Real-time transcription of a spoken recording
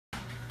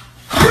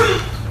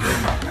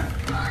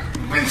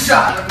been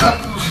shot.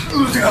 I'm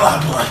losing a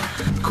lot of blood.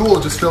 Cool,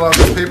 just fill out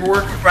this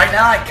paperwork. Right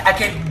now, I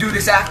can't do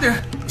this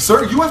after.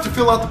 Sir, you have to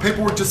fill out the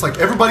paperwork just like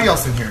everybody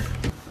else in here.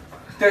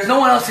 There's no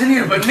one else in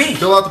here but me.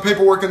 Fill out the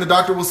paperwork and the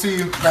doctor will see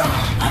you. No.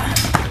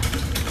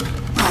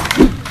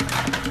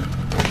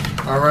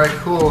 All right,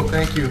 cool,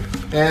 thank you.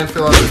 And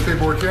fill out this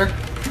paperwork here.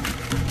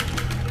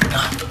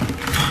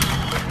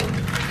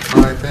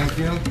 All right, thank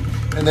you.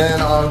 And then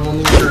we'll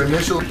need your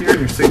initial here and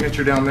your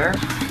signature down there.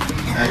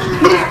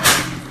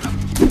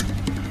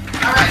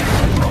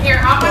 Alright, here,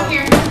 hop on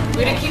here.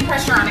 We didn't keep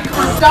pressure on it.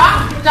 Come on,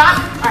 stop.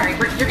 Alright,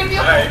 you're gonna be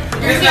okay.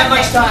 We didn't have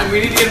much time. We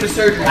need to get him to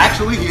surgery.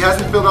 Actually, he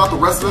hasn't filled out the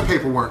rest of the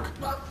paperwork.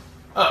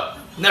 Oh,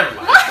 never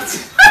mind. What? Let's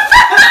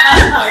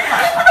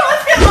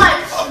get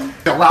lunch.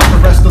 Fill out the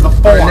rest of the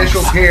form. Our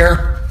initials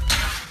here.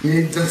 You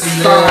need to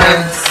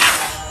sign.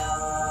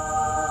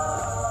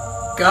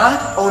 God?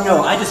 Oh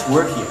no, I just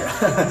work here.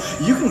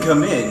 You can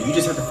come in, you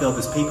just have to fill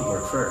this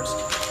paperwork first.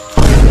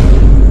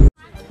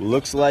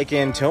 Looks like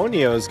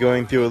Antonio's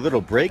going through a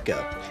little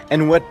breakup.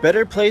 And what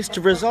better place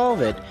to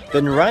resolve it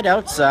than right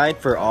outside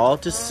for all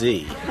to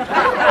see.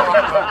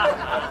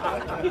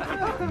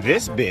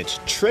 This bitch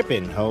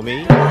trippin',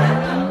 homie.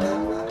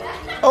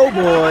 Oh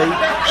boy,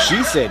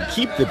 she said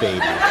keep the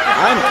baby.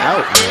 I'm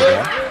out,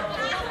 nigga.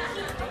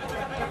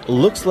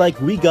 Looks like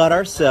we got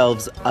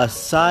ourselves a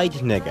side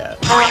nigga.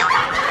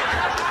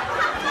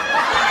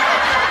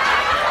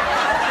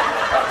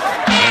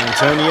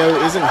 Antonio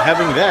isn't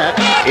having that.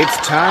 It's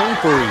time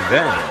for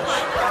revenge.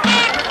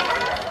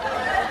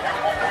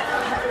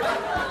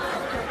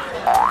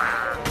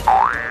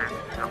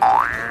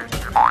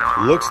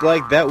 Looks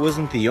like that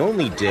wasn't the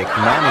only dick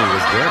Mommy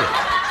was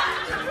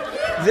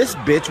getting. This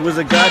bitch was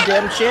a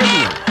goddamn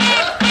champion.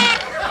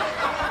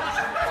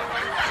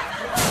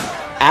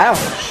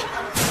 Ouch.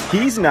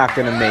 He's not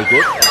gonna make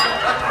it.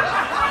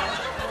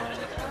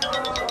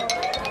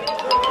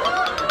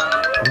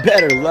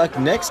 Better luck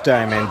next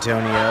time,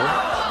 Antonio.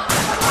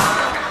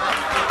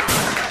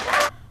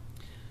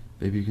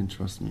 Baby, you can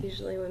trust me.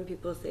 Usually when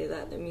people say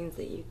that, that means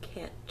that you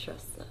can't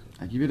trust them.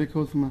 I give you the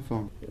code for my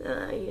phone.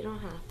 Nah, you don't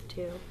have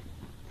to.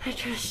 I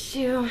trust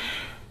you.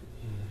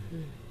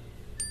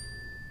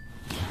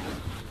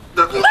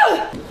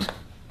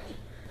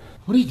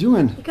 What are you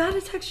doing? You gotta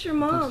text your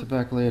mom. Text it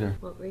back later.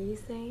 What were you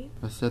saying?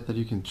 I said that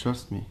you can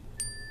trust me.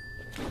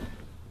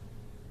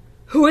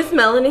 Who is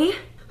Melanie?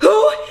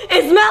 Who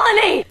is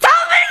Melanie?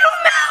 Tell me who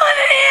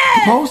Melanie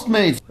is!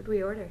 Postmates! What'd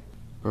we order?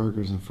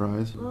 Burgers and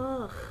fries.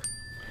 Ugh.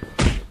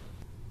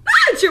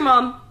 It's your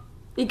mom.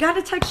 You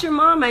gotta text your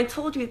mom. I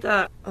told you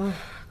that. Oh,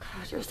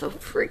 God, you're so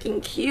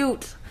freaking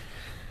cute.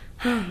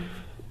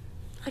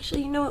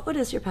 Actually, you know what? What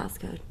is your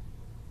passcode?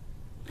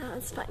 No,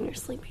 it's fine. You're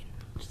sleeping.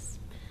 Just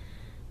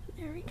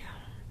there we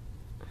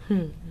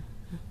go.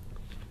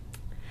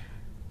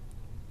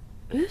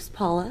 Who's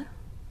Paula?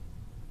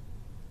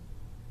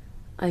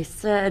 I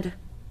said,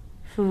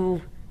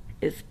 who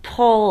is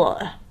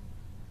Paula?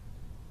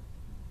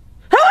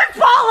 Who is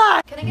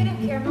Paula? Can I get a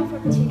caramel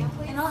frappuccino,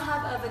 please? And I'll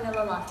have a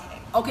vanilla latte.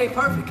 Okay,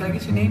 perfect. Can I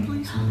get your name,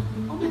 please?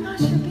 Oh my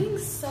gosh, you're being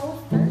so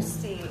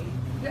thirsty.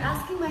 You're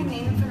asking my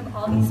name in front of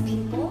all these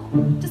people?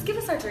 Just give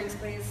us our drinks,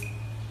 please.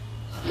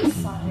 I'm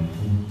sorry.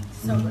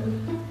 So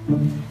rude.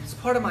 It's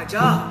part of my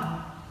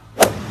job.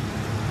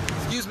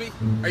 Excuse me.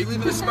 Are you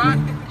leaving the spot?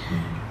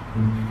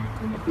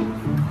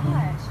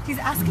 Gosh, he's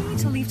asking me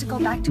to leave to go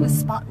back to his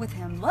spot with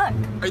him. Look.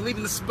 Are you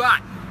leaving the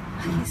spot?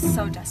 He's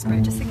so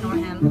desperate. Just ignore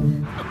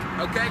him.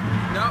 Okay.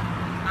 No.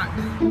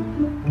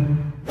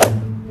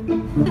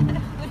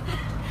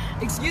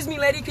 Excuse me,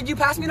 lady. Could you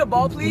pass me the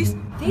ball, please?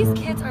 These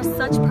kids are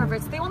such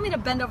perverts. They want me to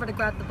bend over to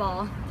grab the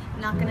ball.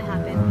 Not gonna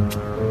happen.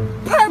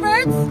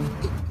 Perverts!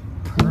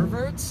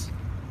 Perverts?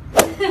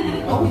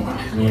 Oh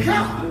my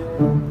God.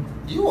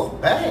 You a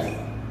baddie.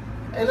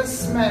 Hey, let's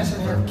smash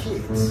and have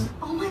kids.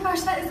 Oh my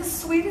gosh, that is the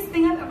sweetest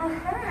thing I've ever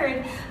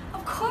heard.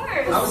 Of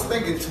course. I was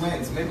thinking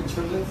twins, maybe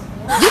triplets.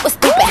 You a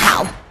stupid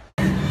how?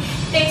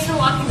 Thanks for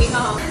walking me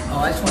home. Oh,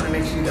 I just want to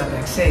make sure you got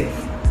back safe.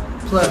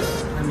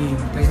 Plus, I mean,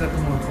 there's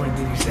nothing more important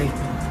than your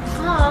safety.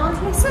 Oh,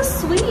 he's so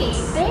sweet.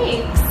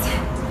 Thanks.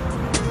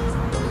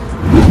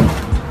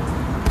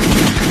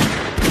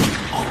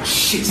 Oh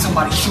shit,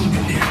 somebody's shooting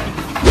in there.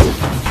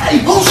 Hey,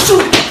 who's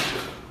shooting?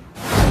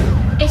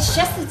 It's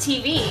just the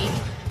TV.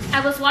 I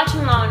was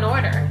watching Law and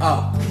Order.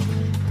 Oh,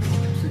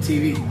 it's the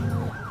TV.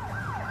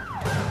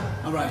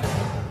 All right.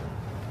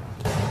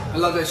 I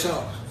love that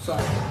show.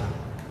 Sorry.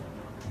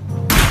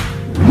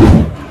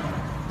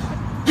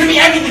 Give me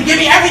everything! Give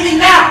me everything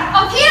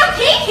now! Okay,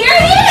 here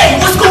it is! Hey,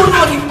 what's going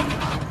on here?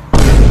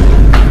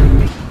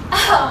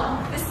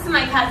 Oh, this is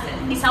my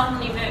cousin. He's helping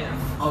me move.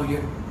 Oh,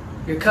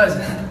 your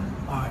cousin.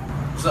 All right.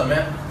 What's up,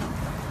 man?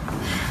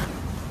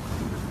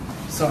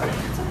 Sorry.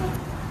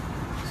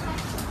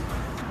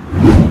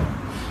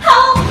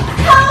 Help!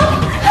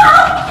 Help!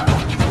 Help!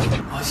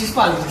 Oh, she's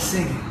probably just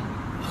singing.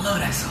 I love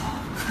that song.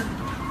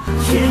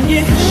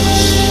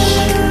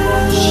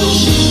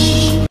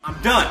 I'm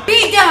done.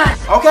 Be done!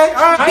 Okay,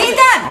 alright. Be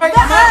done!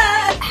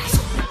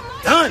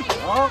 Done.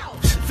 Oh,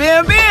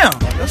 Bam Bam.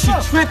 She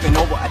tripping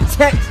over a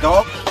text,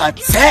 dog. A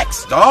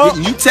text, dog.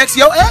 Didn't you text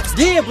your ex?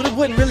 Yeah, but it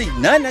wasn't really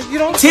nothing, you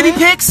know what I'm Titty saying?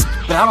 pics?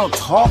 But I don't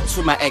talk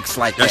to my ex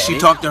like that. Does she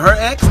talk to her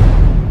ex?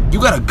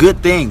 You got a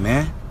good thing,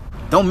 man.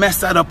 Don't mess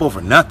that up over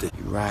nothing.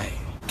 You're right.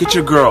 Get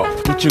your girl.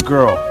 Get your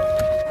girl.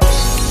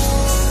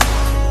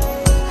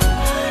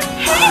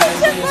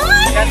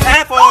 Got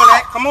time for all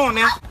that. Come on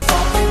now.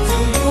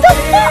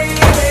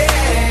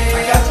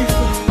 I got you.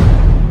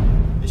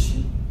 Is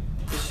she?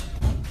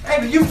 Hey,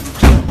 but you.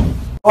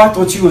 Oh, I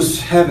thought you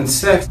was having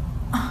sex.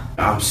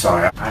 I'm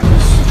sorry. I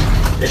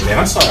just. Hey, man,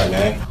 I'm sorry,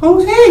 man.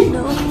 Who's he?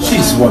 No. She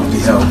just wanted to be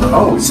held, but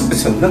oh, it's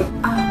a no.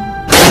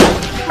 Man,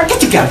 get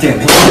your goddamn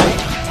head.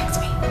 Text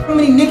me. How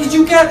many niggas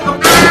you got?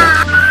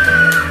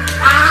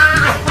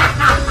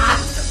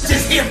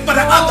 Just here for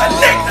the other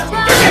nigga.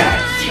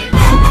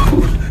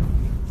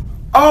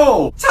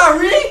 Oh,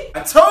 Tyree!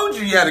 I told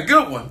you had a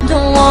good one.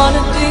 Don't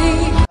wanna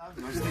be.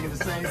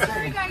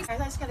 Sorry guys, I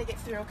just gotta get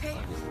through, okay?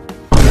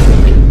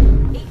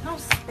 Ain't no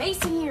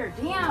space in here,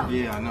 damn.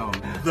 Yeah, I know,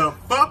 man. The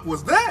fuck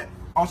was that?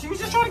 Oh, she was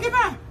just trying to get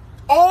by.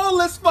 All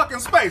this fucking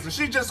space, and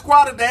she just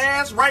squatted the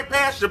ass right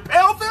past your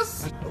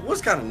pelvis? It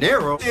was kind of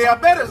narrow. Yeah, I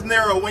bet it's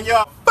narrow when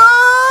y'all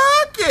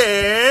fucking.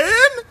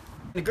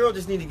 The girl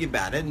just need to get by.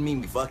 That didn't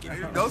mean we fucking.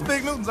 Those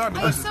big Newtons aren't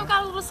You delicious. still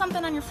got a little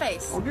something on your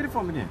face. Oh, get it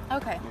for me then.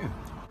 Okay. Yeah.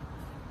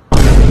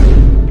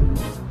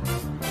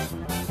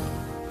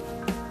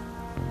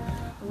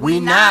 We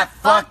not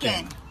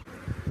fucking.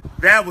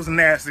 That was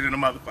nasty to the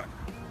motherfucker.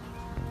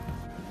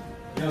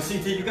 Yo,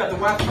 CT, you got the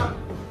Wi-Fi?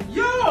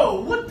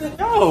 Yo, what the?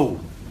 Yo!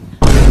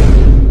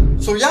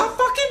 So y'all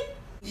fucking?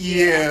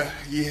 Yeah,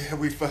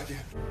 we fucking.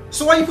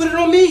 So why you put it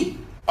on me?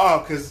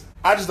 Oh, cause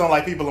I just don't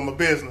like people in my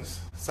business.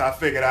 So I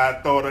figured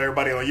I'd throw it to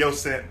everybody on your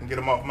set and get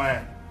them off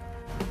mine.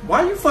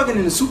 Why are you fucking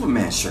in a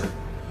Superman shirt?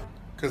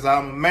 Cause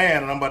I'm a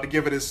man and I'm about to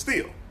give it his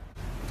steel.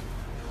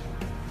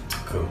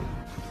 Cool.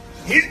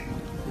 Hit.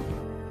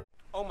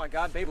 Oh my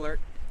god, babe alert.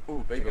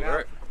 Ooh, babe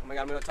alert. Oh my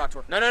god, I'm gonna talk to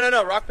her.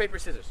 No. Rock, paper,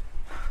 scissors.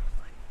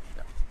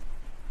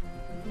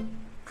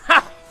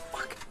 Ha!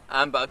 Fuck.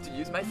 I'm about to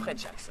use my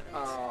French accent.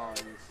 Oh,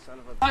 you son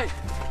of a... Hi!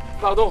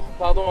 Pardon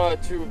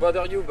to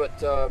bother you,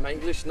 but my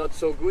English not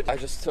so good. I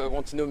just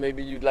want to know,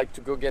 maybe you'd like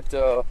to go get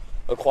a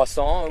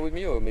croissant with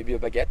me, or maybe a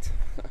baguette.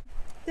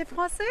 T'es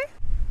français?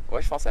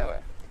 Ouais, je français,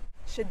 ouais.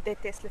 Je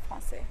déteste le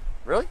français.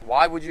 Really?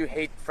 Why would you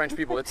hate French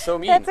people? It's so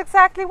mean. That's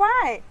exactly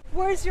why.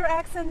 Where's your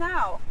accent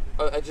now?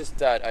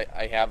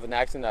 I have an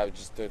accent, I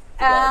just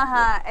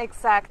forgot.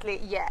 Exactly,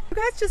 yeah. You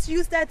guys just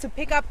use that to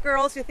pick up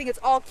girls, you think it's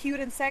all cute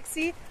and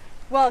sexy?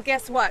 Well,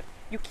 guess what?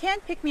 You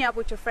can't pick me up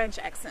with your French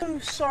accent.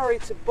 I'm sorry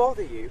to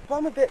bother you, but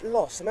I'm a bit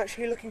lost. I'm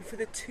actually looking for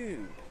the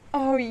tube.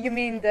 Oh, you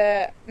mean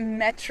the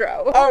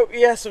metro? Oh,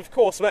 yes, of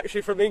course. I'm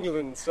actually from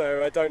England,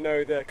 so I don't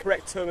know the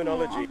correct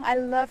terminology. Oh, I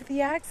love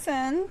the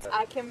accent.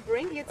 I can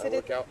bring you to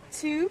the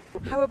tube.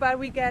 How about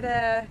we get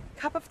a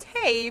cup of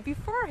tea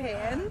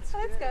beforehand?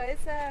 Let's go.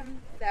 It's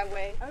that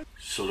way.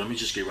 So let me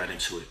just get right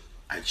into it.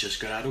 I just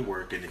got out of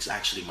work and it's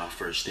actually my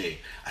first day.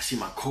 I see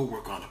my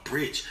coworker on the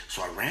bridge,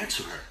 so I ran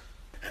to her.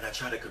 And I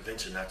tried to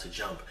convince her not to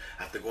jump.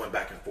 After going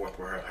back and forth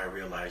with her, I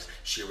realized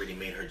she already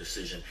made her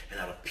decision, and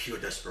out of pure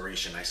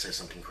desperation, I said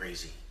something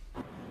crazy.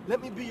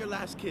 Let me be your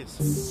last kiss.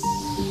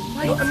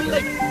 What? No, I mean,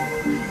 like,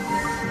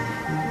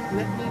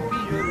 let me be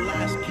your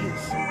last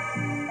kiss.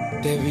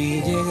 Te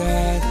vi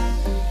llegar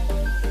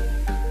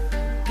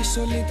y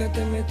solita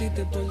te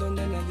metiste por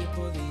donde nadie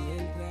podía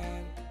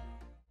entrar.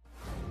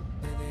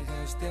 Me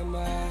dejaste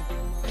amar.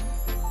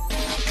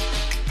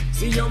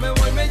 Si yo me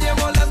voy me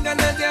llevo las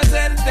ganas de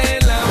hacerte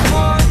el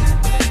amor.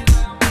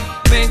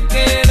 Me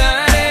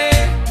quedaré.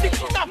 Did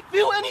you not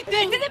feel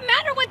anything? It doesn't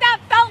matter what that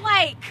felt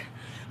like.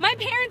 My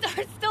parents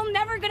are still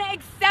never gonna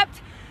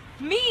accept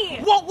me.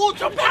 What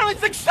won't your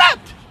parents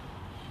accept?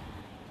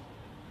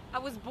 I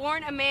was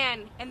born a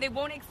man, and they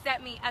won't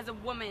accept me as a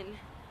woman.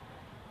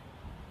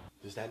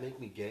 Does that make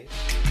me gay?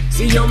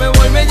 Si yo me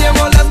voy me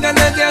llevo las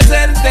ganas de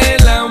hacerte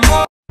el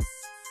amor.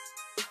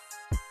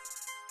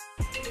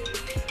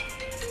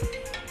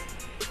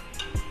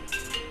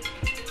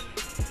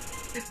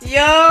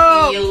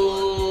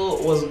 Yo,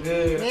 what's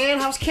good? Man,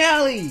 how's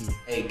Callie?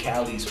 Hey,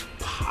 Callie's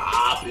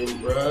popping,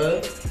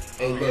 bruh.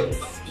 Hey,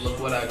 look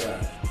what I got.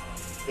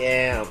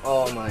 Damn,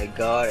 oh my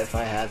god, if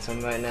I had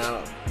some right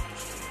now.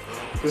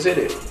 Just hit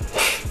it.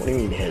 What do you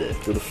mean hit it?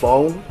 Through the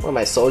phone? What am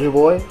I, Soldier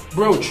Boy?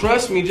 Bro,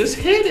 trust me, just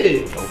hit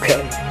it.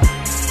 Okay.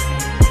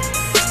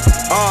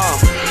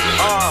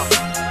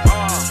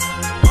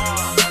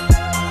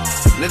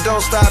 Now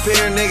don't stop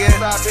here, nigga.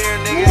 Stop here,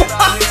 nigga.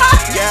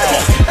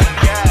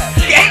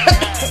 Yeah.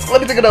 Let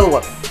me take another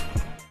one.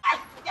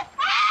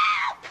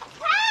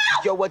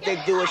 Yo, what they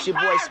do? It's your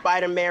boy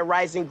Spider-Man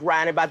Rising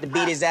Grind, about to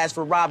beat his ass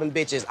for robbing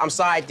bitches. I'm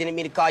sorry, I didn't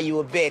mean to call you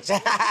a bitch.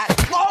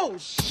 Oh,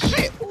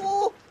 shit.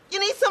 Ooh, you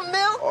need some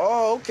milk?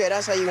 Oh, okay,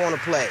 that's how you want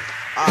to play.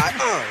 All right,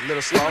 a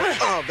little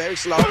slow. Very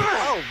slow.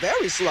 Oh,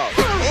 very slow.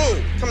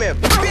 Come here,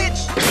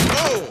 bitch.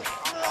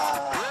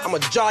 I'm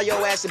gonna jaw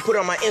your ass and put it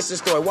on my Insta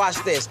story.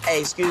 Watch this.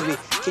 Hey, excuse me.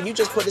 Can you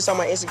just put this on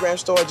my Instagram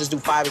story? Just do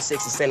 5 and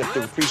 6 and send it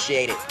through.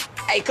 Appreciate it.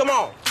 Hey, come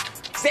on.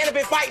 Stand up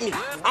and fight me.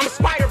 I'm a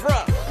spider,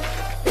 bruh.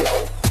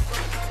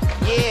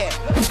 Yeah.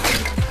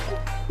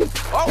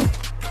 Oh.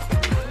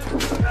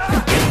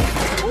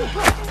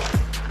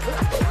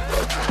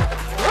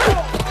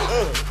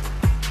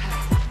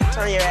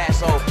 Turn your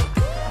ass over.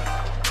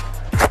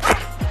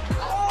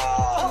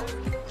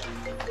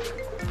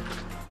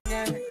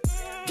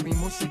 Mi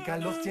música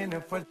los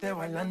tiene fuerte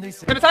bailando y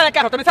se... Te me sale del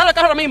carro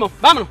ahora mismo.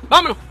 Vámonos,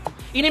 vámonos.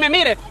 Y ni me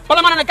mire. Pon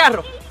la mano en el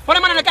carro. Pon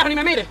la mano en el carro, ni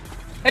me mire.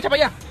 Echa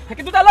para allá. Es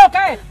que tú estás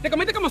loca, Te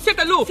comiste como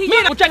 7 luz. Sí,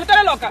 mira, muchacho, tú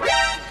eres loca.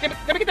 Que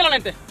me quites los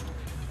lentes.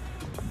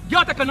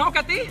 Yo te conozco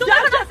a ti. ¿Tú me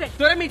conoces?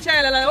 Tú eres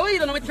Michelle, la de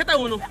oído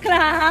 97.1.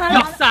 Claro.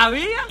 Yo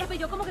sabía.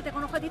 Yo como que te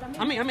conozco a ti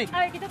también. A mí. A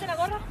ver, quítate la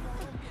gorra.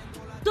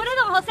 Tú eres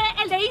Don José,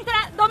 el de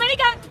Instagram,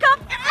 Dominican Cup.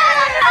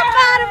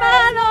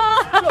 ¡Hermano!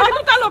 ¿Por qué tú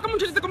estás loca,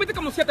 muchacho? Te comiste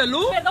como 7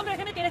 luz. Perdón, pero es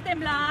que me tienes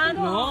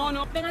temblando.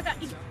 No. Ven acá.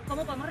 ¿Y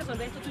cómo podemos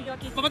resolver esto tú y yo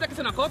aquí? ¿Cómo te que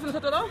hacer una cosa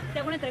nosotros dos? Te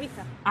hago una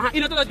entrevista. Ajá, y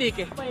no te doy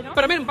ticket. Bueno.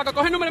 Pero ven, para que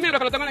coge el número mío, que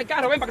lo tengo en el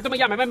carro. Ven, para que tú me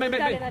llames. Ven.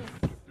 Dale.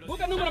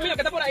 Busca el número mío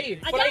que está por ahí.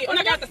 Por Allá, ahí. por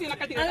Una allá. carta, sí, una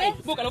cartita. Ahí.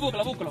 Búscalo.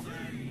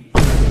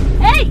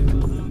 ¡Ey!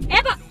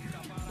 ¡Epa!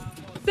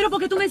 Pero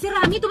porque tú me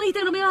encierras a mí, tú me dijiste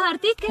que no me ibas a dar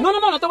ticket. No te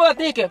voy a dar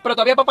ticket, pero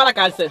todavía para la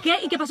cárcel. ¿Qué?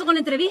 ¿Y qué pasó con la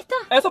entrevista?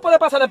 Eso puede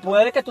pasar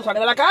después de que tú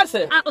salgas de la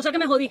cárcel. Ah, o sea que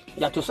me jodí.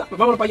 Ya tú sabes,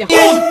 vámonos para allá.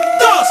 1, 2,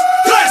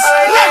 3,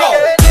 ¡Lego!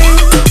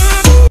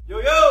 Yo.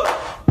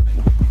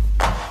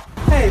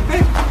 Hey,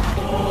 baby.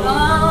 No.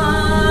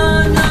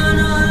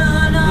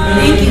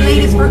 Thank you,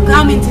 ladies, for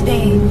coming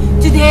today.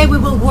 Today we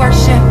will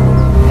worship.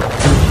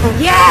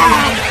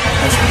 Yes!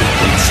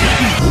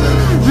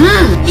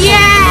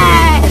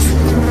 Yes!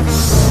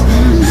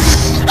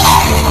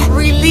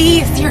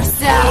 Release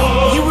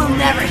yourself. You will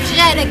never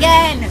shed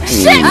again.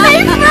 Shit me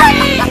free!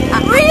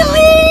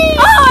 Release!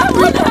 Oh, I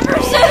will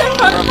never shed in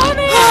front of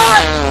mommy!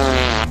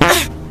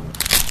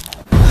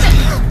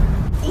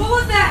 What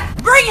was that?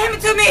 Bring him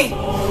to me!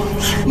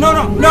 No.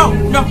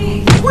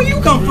 Where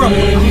you come from?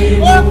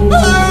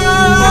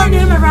 Turn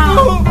him around.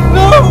 No,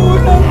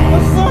 my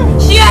son.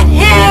 Shut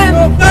him!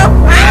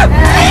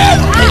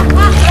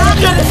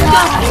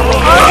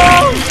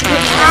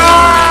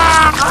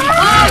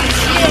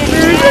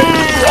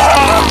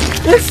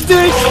 It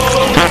stinks.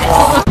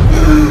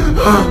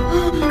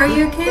 Are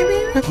you okay,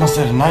 baby? Must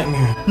have a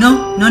nightmare.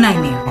 No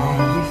nightmare.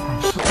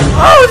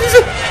 Oh,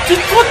 just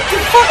what the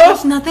fuck?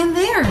 There's nothing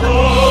there.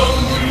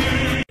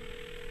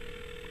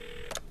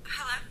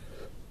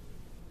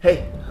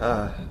 Hey,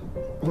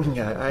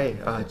 yeah,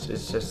 I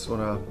just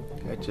wanna,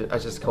 I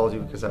just called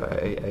you because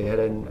I had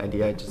an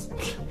idea.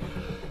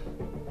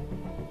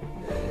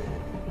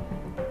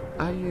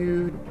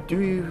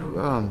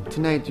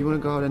 Tonight, do you wanna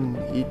go out and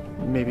eat?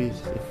 Maybe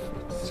if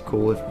it's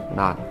cool, if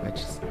not,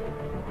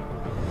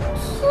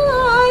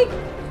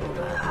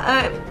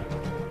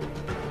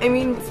 I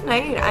mean,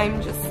 tonight I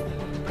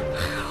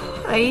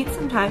eat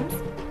sometimes.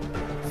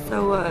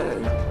 So,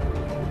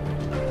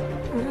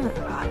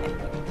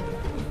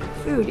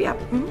 food, yeah.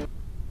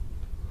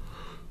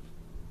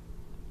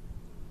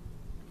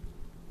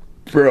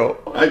 Bro,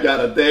 I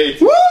got a date.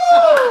 Woo!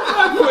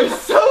 My boy's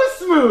so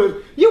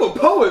smooth. You a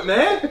poet,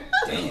 man.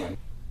 Damn.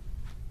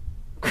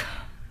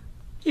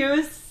 You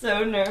were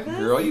so nervous.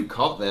 Girl, you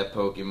caught that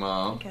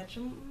Pokemon. Catch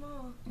 'em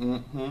all.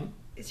 Mm-hmm.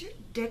 Is your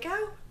dick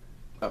out?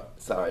 Oh,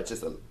 sorry, it's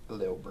just a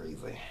little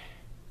breezy.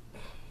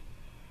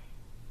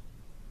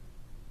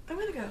 I'm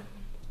gonna go.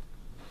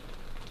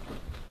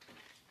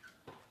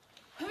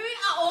 Who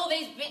are all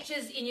these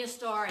bitches in your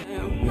story?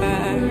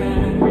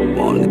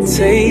 Wanna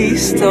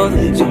taste all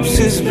the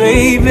juices,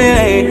 baby.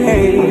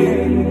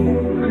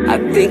 I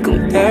think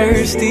I'm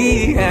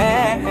thirsty.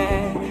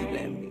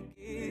 Let me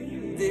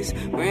give this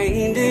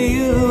rain to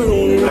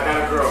you. I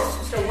got a girl.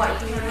 So what,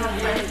 do you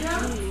have friends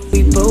now?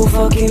 We both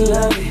fucking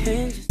love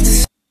it.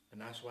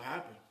 And that's what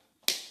happened.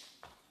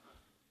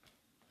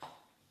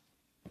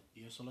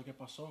 Y eso es lo que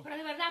pasó. Pero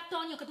de verdad,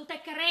 Toño, que tú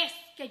te crees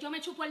que yo me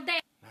chupo el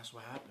dedo. That's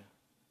what happened.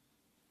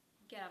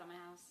 Get out of my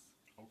house.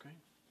 Okay.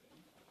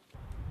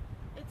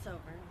 It's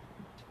over.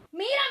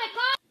 Mírame,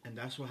 co... And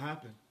that's what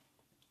happened.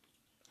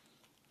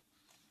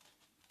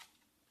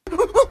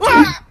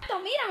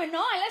 Mírame,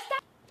 no, él está...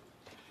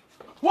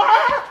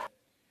 What?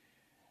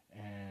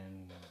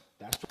 And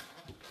that's what...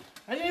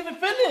 I didn't even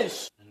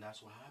finish. And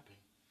that's what happened.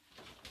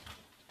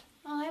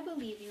 Oh, I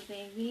believe you,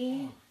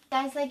 baby.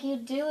 Guys like you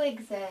do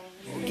exist.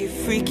 Get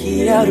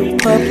freaky out in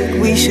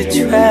public, we should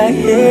try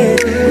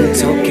it. I'm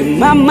talking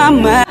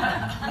my.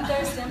 I'm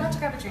thirsty. I'm about to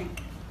grab a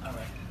drink.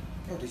 Alright.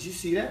 Yo, did you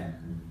see that?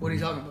 What are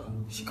you talking about?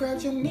 She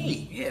grabbed your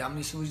knee. Yeah, I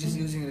mean, she was just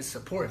using it as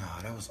support. Nah,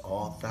 that was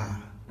all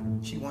thigh.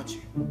 She wants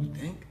you. You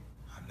think?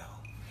 I know.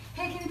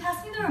 Hey, can you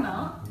pass me the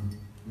remote?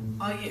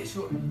 Oh, yeah,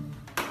 sure.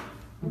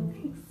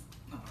 Thanks.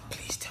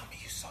 Please tell me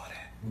you saw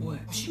that.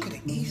 What? Well, she could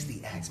have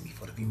easily asked me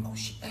for the remote.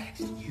 She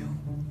asked you.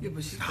 Yeah,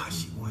 but she... Nah,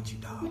 she wants you,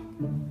 dog.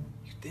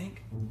 You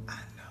think?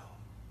 I know.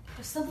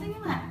 There's something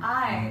in my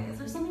eye. Is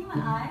there something in my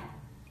eye?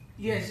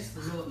 Yeah, it's just a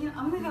little... You know,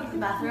 I'm gonna go to the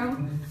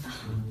bathroom.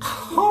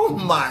 Oh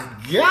my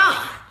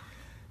God!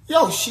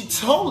 Yo, she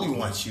totally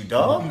wants you,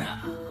 dog. Nah.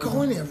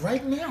 Go in there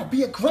right now.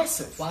 Be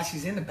aggressive. While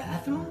she's in the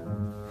bathroom?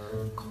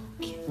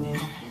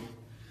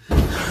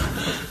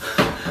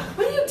 What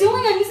are you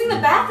doing? I'm using the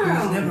bathroom. It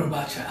was never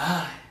about your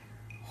eye,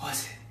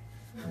 was it?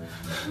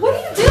 What are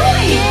you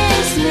doing?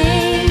 Kiss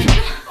me.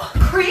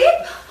 Creep?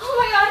 Oh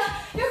my god,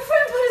 your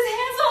friend put his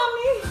hands on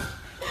me.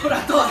 But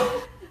I thought...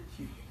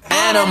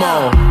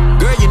 Animal.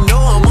 Girl, you know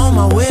I'm on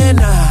my way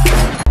now.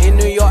 In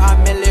New York,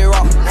 I'm Millie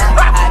Rock.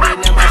 I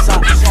didn't have my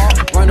socks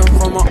running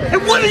from a...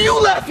 And what are you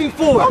laughing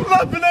for? I'm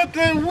laughing at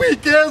that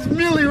weak-ass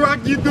Millie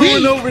Rock you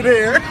doing over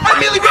there. I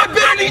Millie Rock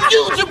better than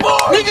you,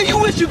 Jabbar. Nigga, you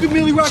wish you could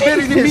Millie Rock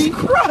better than me. Jesus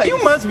Christ. You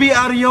must be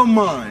out of your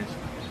mind.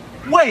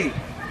 Wait,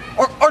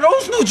 are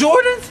those new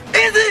Jordans?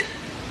 Is it?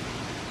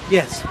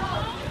 Yes.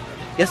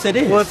 Yes, it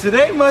is. Well,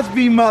 today must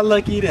be my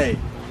lucky day.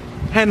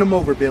 Hand them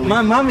over, Billy.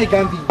 My mommy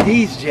got me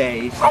these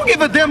J's. I don't give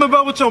a damn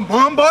about what your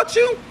mom bought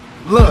you.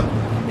 Look,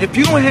 if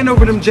you don't hand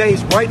over them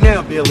J's right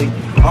now, Billy,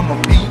 I'ma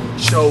beat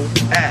your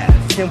ass.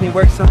 Can we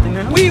work something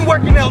out? We ain't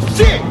working out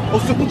shit. Oh,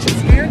 so what, you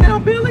scared now,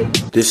 Billy?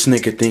 This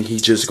nigga think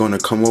he's just gonna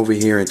come over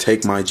here and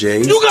take my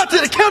J's? You got to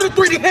the count of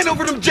 3 to hand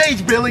over them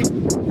J's, Billy.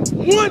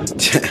 1.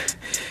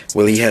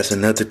 Well, he has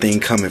another thing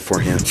coming for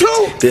him.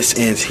 2. This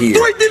ends here.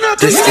 3, then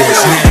nothing. This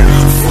ends now.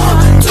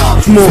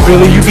 Come on,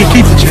 Billy, you can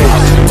keep the J's.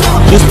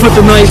 Just put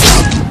the knife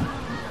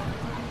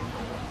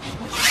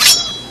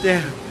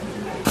down.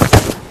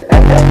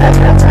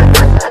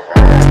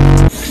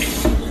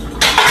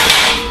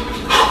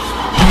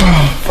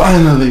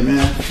 Finally,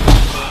 man.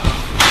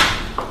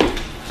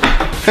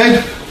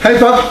 Hey,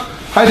 Pop.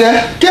 Hi,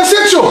 Dad. ¿Qué has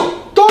hecho?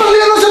 Todo el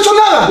día no has hecho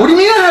nada. What do you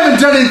mean I haven't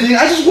done anything?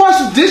 I just washed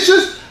the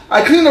dishes,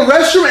 I cleaned the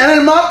restroom, and I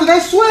mopped and I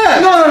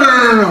swept.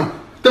 No.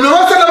 Te me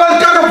vas a lavar el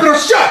carro, pero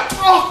shut.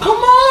 Oh,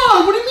 come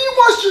on. What do you mean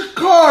wash your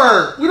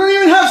car? We don't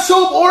even have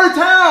soap or a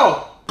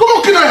towel.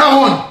 ¿Cómo que no hay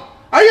jabón?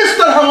 Ahí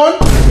está el jabón.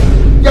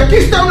 Y aquí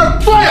está una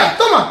toalla.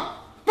 Toma.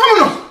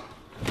 Vámonos.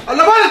 A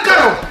lavar el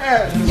carro.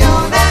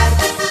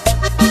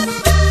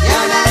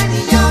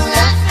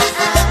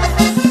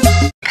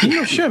 You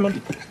know,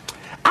 Sherman,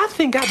 I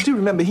think I do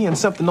remember hearing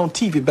something on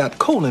TV about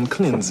colon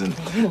cleansing.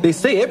 They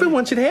say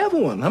everyone should have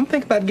one. I'm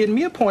thinking about getting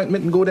me an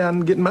appointment and go down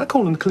and getting my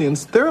colon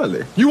cleansed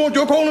thoroughly. You want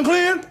your colon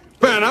clean?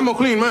 Fine, I'm gonna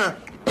clean mine.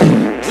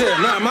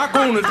 Yeah, nah, my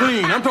colon is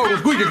clean. I'm talking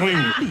squeaky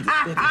clean.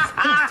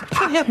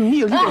 Can't have a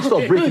meal. You gonna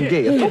start breaking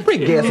gas. Don't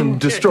break gas and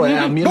destroy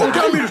our meal. Don't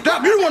tell me to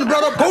stop. You the one that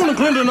brought up colon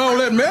cleansing and all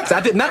that mess. I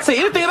did not say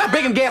anything about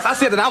breaking gas. I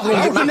said that I was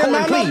gonna get my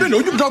colon clean.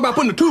 You can talk about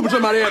putting a tube in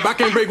somebody's ass, but I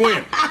can't break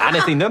wind. I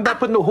didn't say nothing about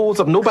putting no holes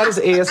up nobody's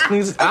ass.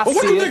 Please, I Well,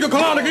 what do you think a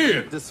colonic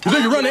is? You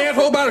think you run the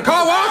asshole by the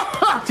car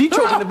wash? You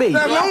choking the baby.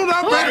 As long as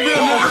I'm back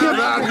there,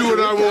 I'll do what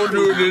I want to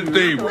do at this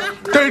table.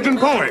 Case in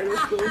point.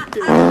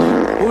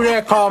 Who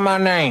there called my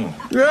name?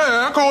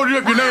 Yeah, I called you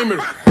if your name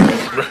is...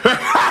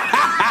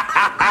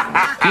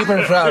 Keep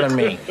in front of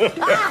me.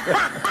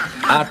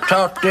 I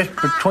taught this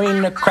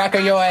between the crack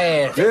of your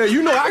ass. Yeah,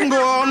 you know I can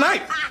go all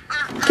night.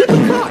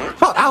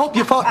 Fuck, I hope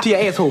you fought till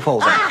your asshole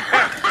falls out.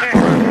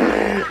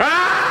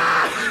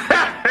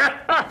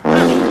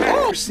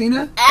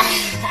 Christina?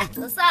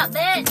 What's up,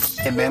 bitch?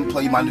 Hey, man,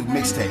 play my new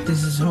mixtape.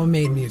 This is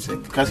homemade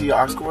music. Because of your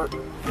art score?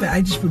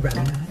 I just would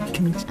rather not.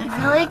 Can we... I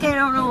feel like I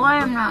don't know why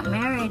I'm not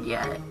married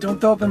yet.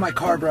 Don't throw up in my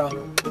car, bro.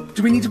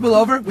 Do we need to pull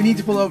over? We need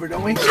to pull over,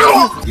 don't we?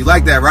 You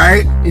like that,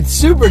 right? It's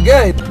super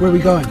good. Where are we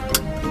going?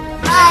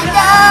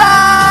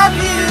 I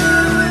love you.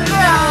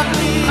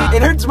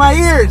 It hurts my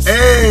ears.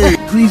 Hey!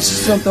 Please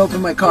just don't throw up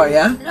in my car,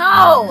 yeah?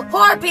 No,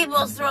 poor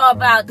people throw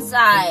up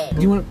outside.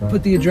 Do you want to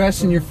put the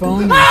address in your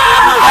phone? What'd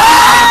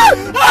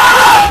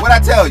I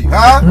tell you,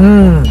 huh?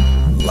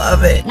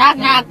 Love it. Knock,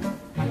 knock.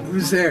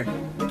 Who's there?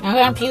 I'm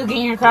gonna puke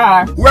in your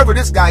car. Whoever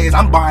this guy is,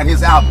 I'm buying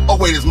his album. Oh,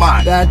 wait, it's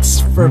mine.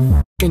 That's for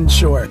f***ing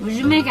sure. Would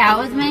you make out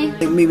with me?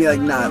 Maybe like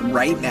not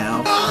right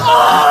now.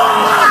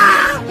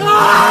 I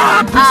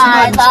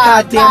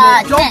God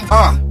damn it. Don't.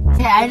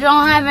 Yeah, I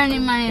don't have any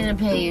money to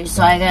pay you,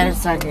 so I gotta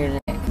suck your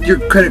dick. Your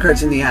credit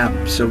card's in the app,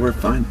 so we're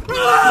fine.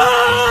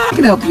 I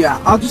can help you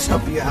out. I'll just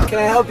help you out. Can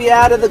I help you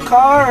out of the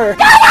car?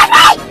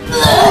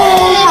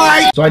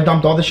 So I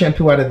dumped all the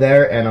shampoo out of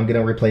there, and I'm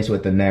gonna replace it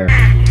with the Nair.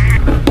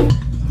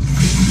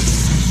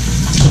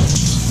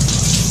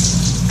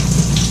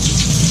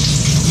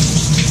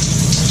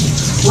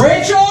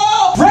 Rachel!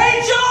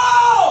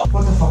 Rachel!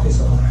 What the fuck is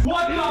going on?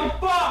 What the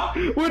fuck?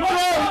 What the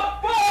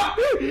fuck?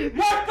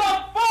 What the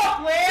fuck,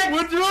 man?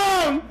 What's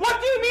wrong?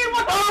 What do you mean,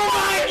 what the fuck? Oh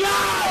my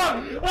god!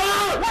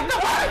 What the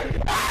fuck?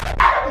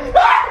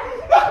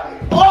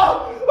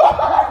 You're a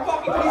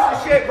fucking piece of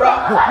shit, bro.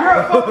 You're a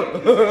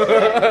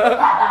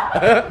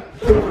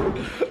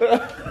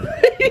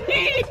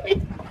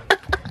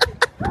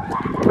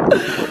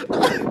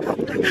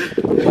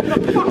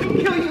fucking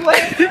kill you,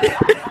 Lance.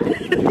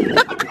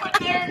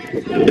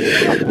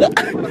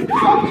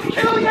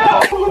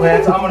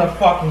 Lance, I'm gonna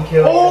fucking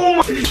kill you. Oh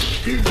my...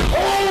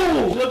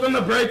 Oh! Look on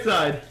the bright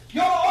side.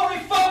 Yo, only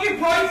fucking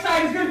bright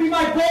side is gonna be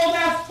my bald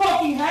ass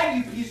fucking head,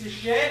 you piece of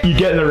shit. You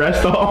getting the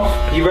rest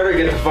off? You better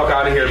get the fuck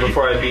out of here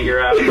before I beat your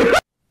ass.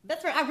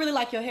 That's right, I really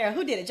like your hair.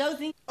 Who did it,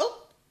 Josie? Oh.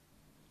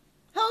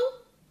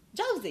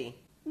 Josie.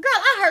 Girl,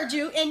 I heard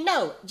you, and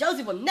no,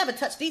 Josie will never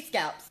touch these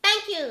scalps.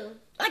 Thank you.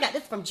 I got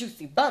this from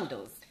Juicy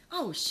Bundles.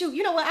 Oh, shoot,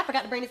 you know what? I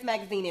forgot to bring this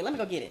magazine in. Let me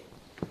go get it.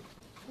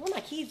 Where my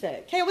keys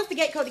at? Kay, what's the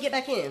gate code to get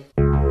back in?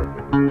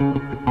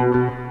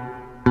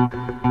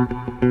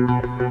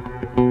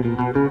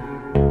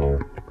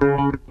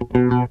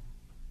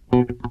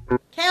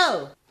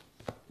 Kay,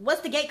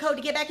 what's the gate code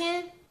to get back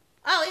in?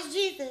 Oh, it's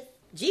Jesus.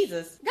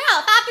 Jesus?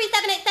 Girl,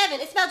 53787.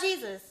 It's spelled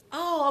Jesus.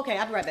 Oh, okay.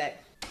 I'll be right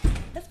back.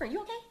 Best friend,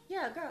 you okay?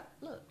 Yeah, girl.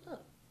 Look.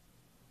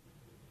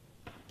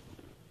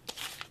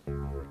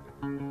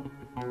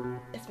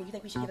 Best friend, you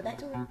think we should give it back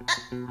to her?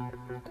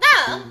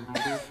 No.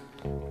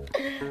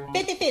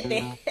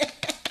 50-50.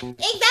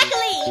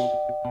 Exactly.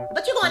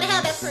 But you going to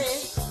hell, best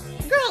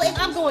friend. Girl, if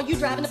I'm going, you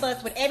driving the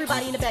bus with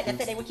everybody in the back that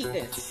said they would keep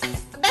this.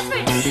 Best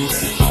friend. Girl,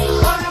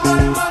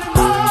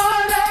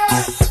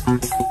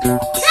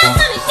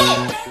 funny shit.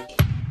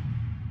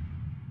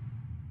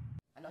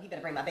 I know he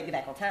better bring my baby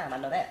back on time. I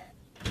know that.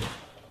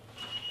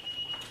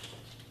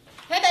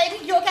 Hey,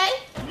 baby, you okay?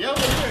 Yeah, I'm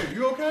okay.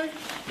 You okay?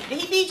 Did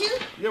he feed you?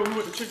 Yeah, we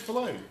went to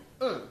Chick-fil-A.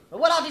 Well,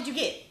 what all did you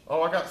get?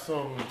 Oh, I got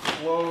some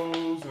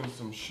clothes and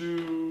some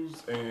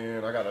shoes,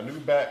 and I got a new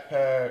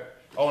backpack.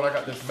 Oh, and I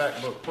got this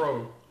MacBook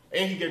Pro.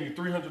 And he gave me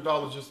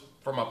 $300 just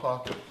for my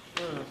pocket.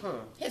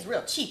 His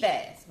real cheap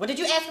ass. Well, did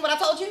you ask him what I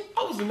told you?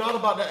 I was not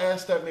about to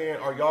ask that man,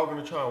 are y'all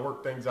going to try and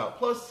work things out?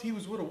 Plus, he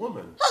was with a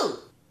woman. Who?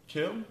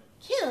 Kim.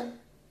 Kim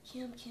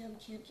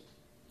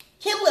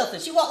Wilson.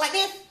 She walk like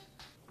this?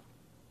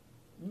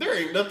 There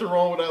ain't nothing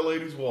wrong with that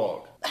lady's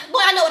walk.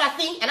 Boy, I know what I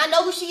think, and I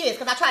know who she is,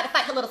 because I tried to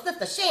fight her little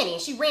sister, Shani,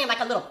 and she ran like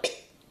a little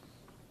bitch.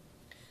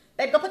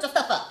 Baby, go put your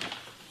stuff up.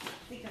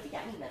 See, because he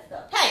got me messed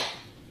up. Hey,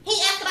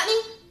 he asked about me?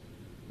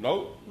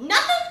 Nope.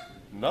 Nothing?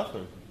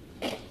 Nothing.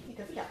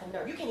 Because he got some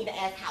nerve. You can't even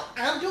ask how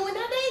I'm doing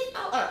nowadays?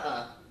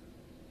 Oh,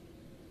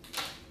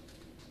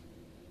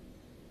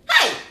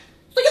 Hey,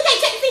 so you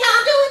can't check to see how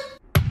I'm doing?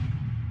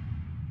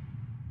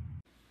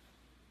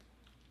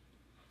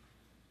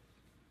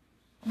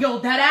 Yo,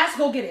 that ass,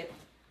 go get it.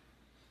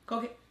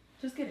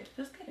 Just get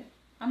it.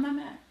 I'm not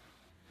mad.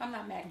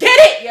 Get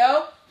it,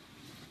 yo!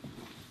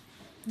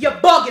 You're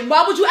bugging.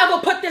 Why would you ever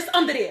put this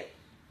under there?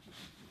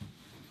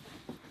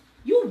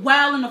 You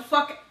well in the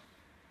fucking...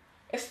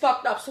 It's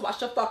fucked up, so I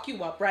should fuck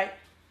you up, right?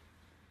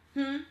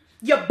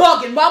 You're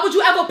bugging. Why would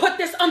you ever put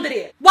this under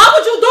there? Why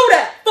would you do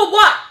that? For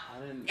what?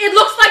 It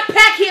looks like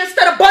pack hair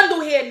instead of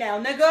bundle hair now,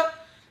 nigga.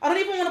 I don't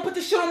even want to put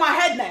this shit on my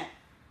head now.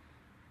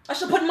 I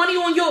should put money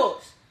on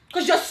yours.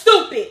 Because you're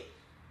stupid.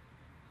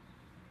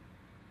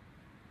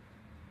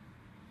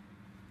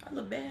 I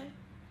look bad.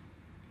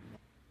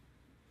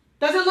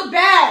 Doesn't look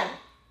bad.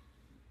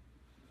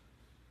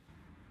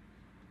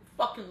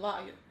 Fucking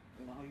liar.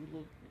 Wow, you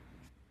look...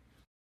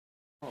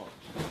 Oh.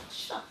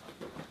 Shut up.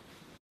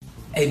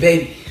 Hey,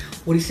 baby.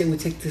 What do you say we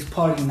take this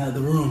party in the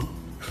other room?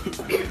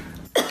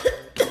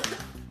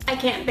 I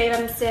can't, babe.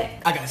 I'm sick.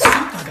 I got soup,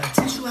 I got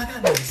tissue, I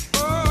got this.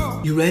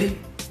 You ready?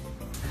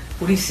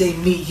 What do you say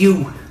me,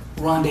 you,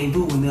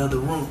 rendezvous in the other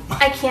room?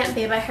 I can't,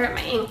 babe. I hurt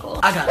my ankle.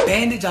 I got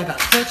bandage, I got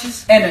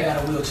crutches, and I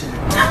got a wheelchair.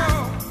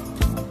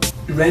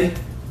 You ready?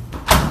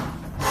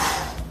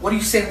 What do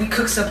you say we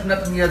cook something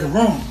up in the other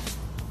room?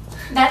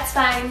 That's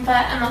fine,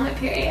 but I'm on my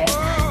period.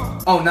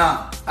 Oh,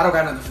 nah. I don't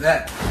got nothing for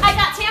that. I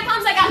got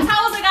tampons, I got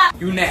towels, I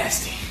got... You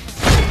nasty.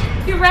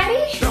 You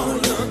ready?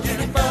 Don't look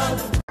any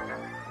further.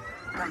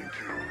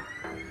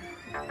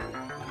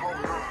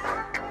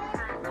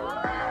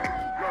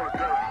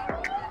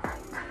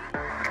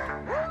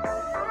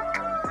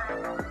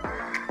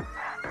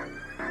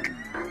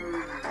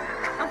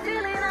 I'm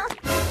feeling up.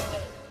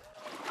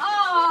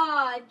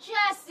 Oh,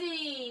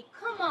 Jesse,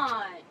 come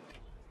on.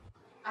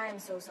 I am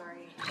so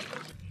sorry.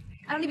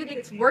 I don't even think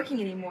it's working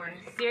anymore.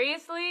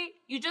 Seriously?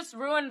 You just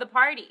ruined the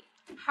party.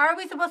 How are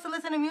we supposed to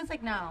listen to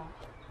music now?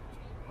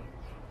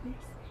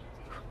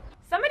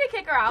 Somebody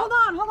kick her out.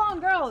 Hold on,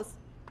 girls.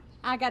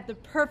 I got the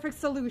perfect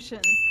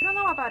solution. You don't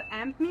know about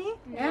AmpMe?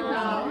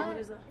 No.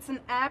 It's an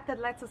app that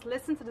lets us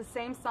listen to the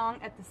same song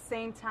at the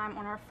same time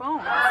on our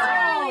phones.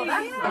 Oh,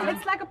 yeah.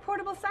 It's like a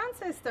portable sound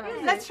system.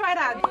 Let's try it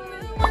out.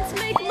 Want to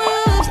make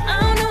moves, I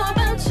don't know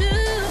about you,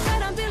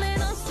 but I'm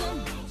feeling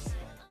awesome.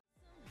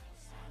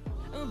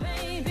 Oh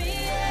baby,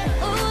 yeah.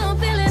 Oh, I'm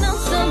feeling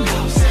awesome.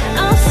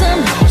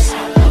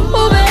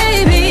 Oh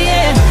baby,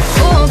 yeah.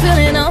 Oh, I'm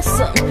feeling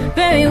awesome.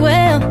 Very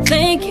well,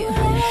 thank you.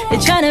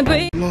 They're trying to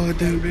break. Lord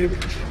damn, baby.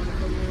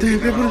 Damn,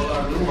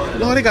 baby.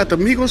 Lord, they got the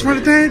Migos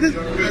running down.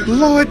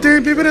 Lord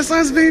damn, baby, that's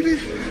us, baby.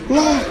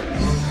 Lord.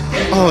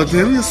 Oh,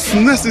 damn, you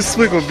snusty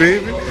swiggle,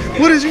 baby.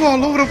 What is you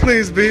all over the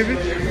place, baby?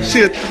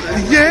 Shit,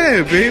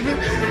 yeah, baby.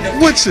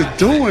 What you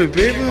doing,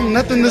 baby?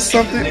 Nothing to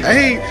something.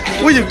 Hey,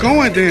 where you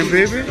going, then,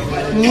 baby?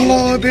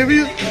 Lord,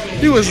 baby,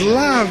 you was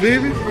live,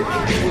 baby.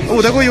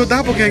 Oh, there go your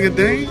doppelganger,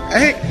 dang.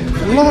 Hey,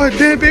 Lord,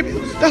 damn, baby.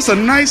 That's a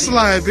nice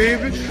slide,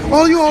 baby.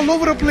 Oh, you all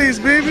over the place,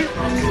 baby.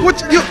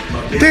 What you?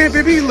 Damn,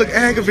 baby, you look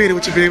aggravated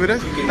with you, baby.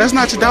 That's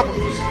not your doppel.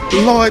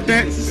 Lord,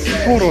 damn.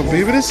 Hold on,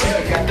 baby.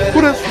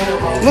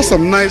 That's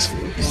some nice.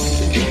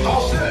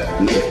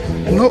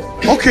 No.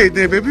 Okay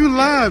then, baby. You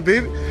lied,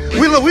 baby.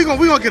 We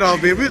gonna get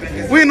off, baby. We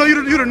didn't know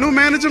you the new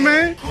manager,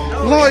 man.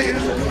 Lord,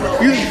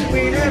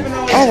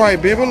 all right,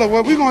 baby. Look,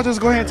 well, we gonna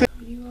just go ahead and take.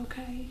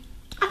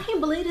 I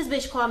can't believe this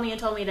bitch called me and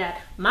told me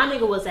that my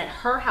nigga was at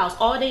her house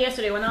all day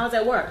yesterday when I was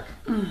at work.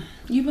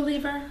 You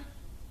believe her?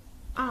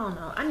 I don't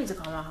know. I need to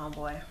call my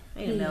homeboy. I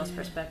need a male's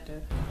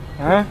perspective.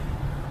 Huh?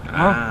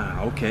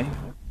 Okay.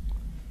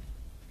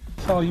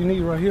 That's all you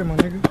need right here, my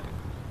nigga.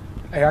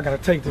 Hey, I gotta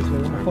take this,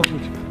 man. I'm fuck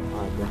with you.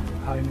 All right, bro.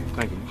 All right, nigga.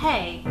 Thank you.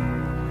 Hey,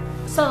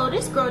 so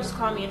this girl just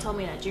called me and told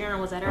me that Jaron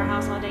was at her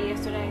house all day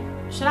yesterday.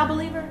 Should I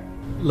believe her?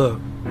 Look,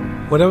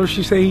 whatever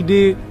she say he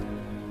did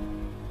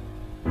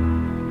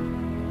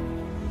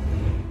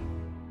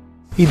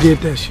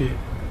that shit.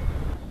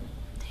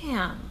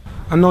 Damn.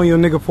 I know your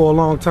nigga for a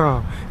long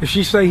time. If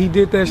she say he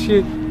did that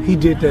shit, he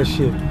did that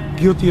shit.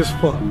 Guilty as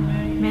fuck.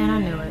 Man, I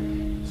knew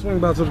it. Swing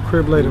back to the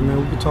crib later, man.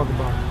 We can talk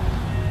about it.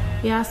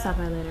 Yeah, I'll stop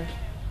by later.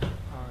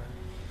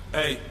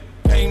 Hey,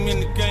 came in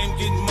the game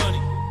getting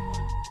money.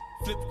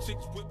 Flip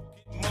chicks, whip,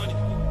 get money.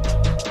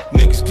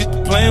 Niggas get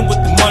to playing with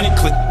the money.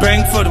 Click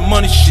bang for the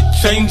money. Shit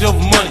change over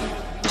money.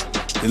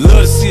 They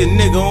love to see a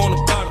nigga on the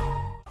bottom.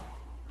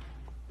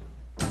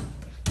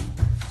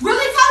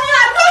 Really, Tony?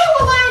 I know you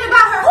were lying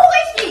about her. Who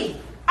is she?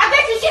 I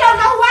bet you she don't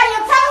know who I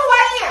am. Tell her who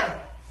I am.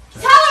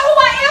 Tell her who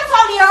I am,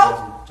 Tonio.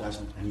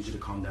 Jasmine, I need you to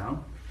calm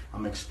down. I'm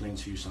gonna explain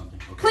to you something,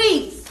 okay?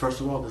 Please. First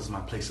of all, this is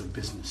my place of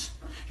business.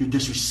 You're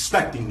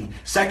disrespecting me.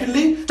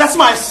 Secondly, that's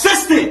my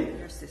assistant.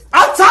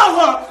 I'll tell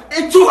her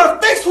into her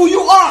face who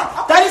you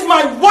are. That is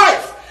my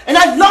wife, and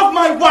I love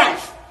my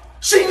wife.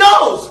 She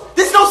knows.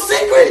 There's no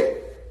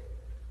secret.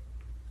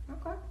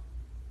 Okay.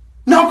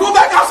 Now go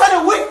back outside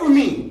and wait for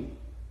me.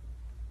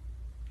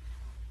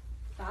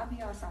 I'll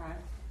be outside.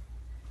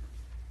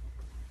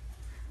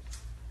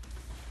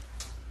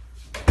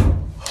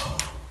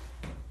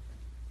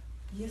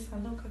 ¿Y esa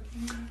loca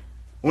quién?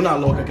 Una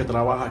loca que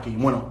trabaja aquí.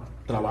 Bueno,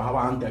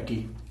 trabajaba antes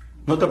aquí.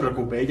 No te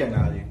preocupes, ella es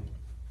nadie.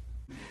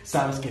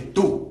 Sabes que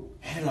tú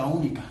eres la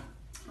única.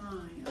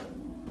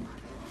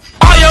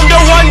 I am the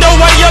one,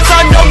 your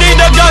son don't need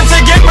a gun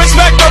to get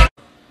respect.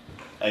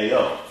 Hey,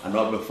 yo, I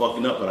know I've been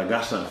fucking up, but I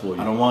got something for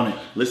you. I don't want it.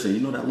 Listen, you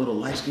know that little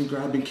light-skinned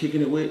girl I've been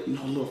kicking it with? You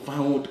know, a little fine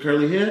one with the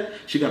curly hair?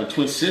 She got a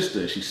twin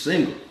sister. She's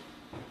single.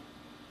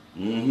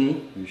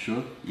 You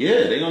sure?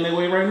 Yeah, they on their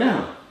way right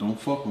now. Don't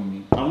fuck with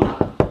me. I'm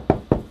not.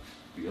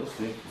 You'll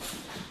see.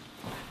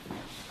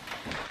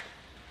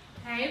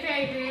 Hey,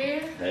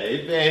 baby.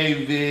 Hey,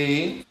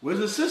 baby. Where's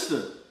the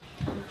sister?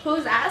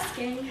 Who's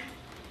asking?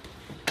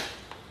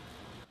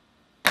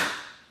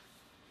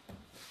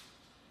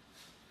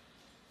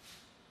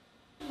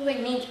 Like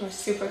me and Kim are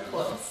super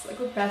close. Like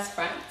we're best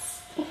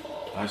friends.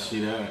 I see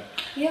that.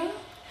 Yeah?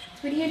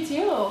 What do you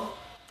do?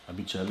 I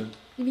be chilling.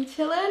 You be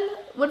chilling?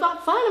 What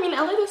about fun? I mean,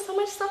 LA, there's so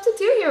much stuff to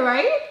do here,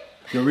 right?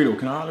 Yo, Rito,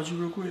 can I holler at you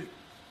real quick?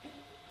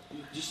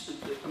 Just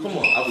come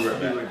on, I'll be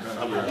right back.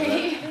 I'll be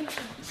right back.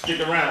 Stick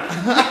around.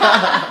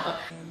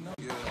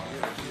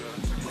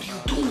 What are you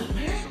doing,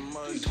 man?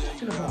 What are you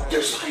talking about?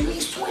 They're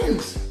Siamese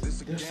twins.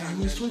 They're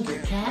Siamese twins.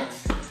 They're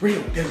cats.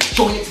 Rito, they're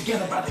joined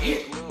together by the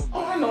hip.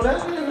 Oh, I know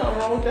that. There's nothing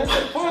wrong with that.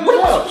 They're fun What as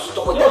am I hell. supposed to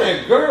do with Yo, that?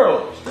 they're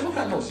girls. They don't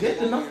got no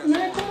dick or nothing,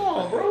 man. Come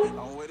on,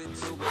 bro.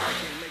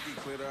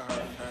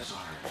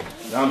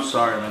 I'm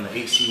sorry, man. The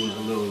AC was a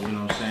little, you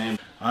know what I'm saying?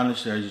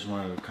 Honestly, I just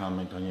wanted to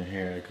comment on your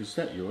hair. Is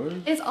that yours?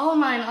 It's all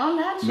mine, all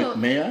natural.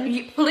 May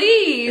I?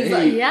 Please.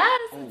 Hey. Yes.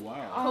 Oh,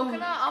 wow.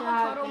 Coconut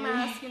avocado God,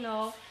 mask, you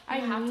know. I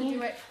have to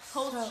do it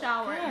post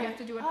shower. You have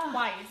to do it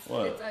twice.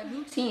 What? It's a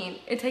routine.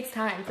 It takes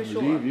time for I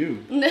sure. believe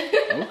you.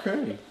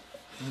 Okay.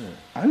 Yeah.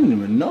 I didn't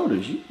even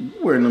notice. You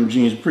wearing them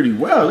jeans pretty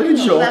well. Look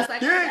at your That's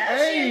like dick. Kardashian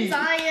Hey.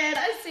 diet.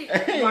 I see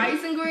Hey.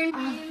 rice and green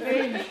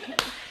beans.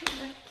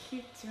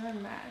 Keep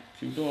doing that.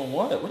 Keep doing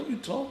what? What are you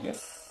talking?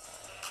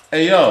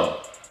 Hey, yo.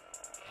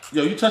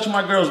 Yo, you touching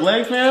my girl's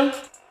leg, fam?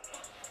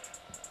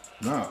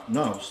 No,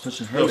 I was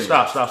touching her Yo, leg.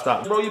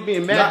 stop. Bro, you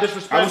being mad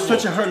disrespectful. I was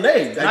touching her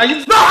leg. Now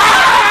you...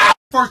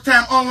 First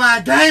time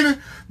online gaming,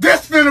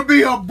 this finna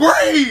be a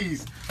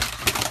breeze.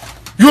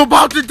 You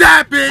about to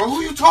die, bitch. Bro,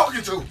 who you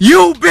talking to?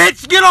 You,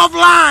 bitch. Get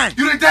offline.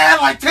 You done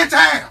died like 10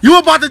 times. You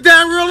about to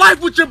die in real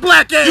life with your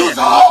black ass. You was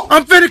a hoe.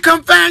 I'm finna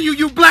come find you,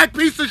 you black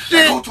piece of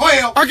shit. Go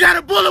 12. I got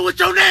a bullet with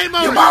your name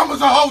on it. Your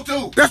mama's a hoe,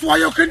 too. That's why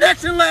your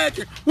connection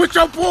lagging with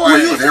your poor ass.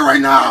 You here right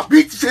now. I'll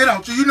beat the shit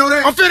out you. You know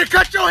that? I'm finna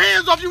cut your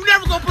hands off. You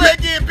never gonna play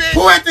again, bitch.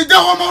 Who at the door?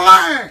 I'm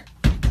online.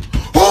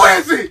 Who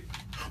is it?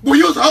 Boy,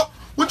 you was a hoe.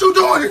 What you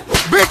doing here?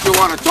 Bitch, you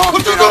wanna talk?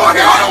 What you doing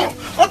here?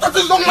 I thought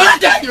this was online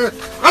gaming.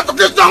 I thought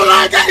this was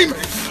online gaming.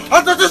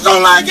 I thought this was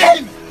online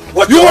gaming.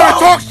 What you wanna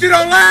talk shit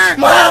online?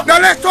 Now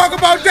let's talk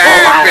about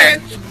that,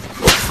 bitch.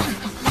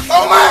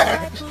 Online.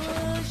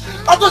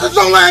 I thought this was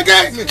online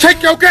gaming.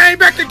 Take your game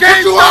back to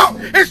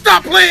GameStop and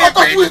stop playing, I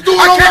thought you was doing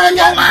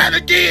online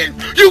again.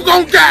 You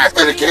gon' die. I'm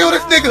finna kill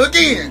this nigga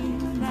again.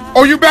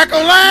 Oh, you back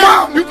online?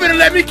 Mom. You finna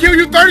let me kill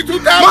you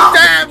 32,000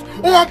 times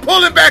or I'm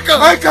pulling back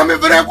up. I ain't coming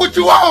for that. What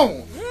you on?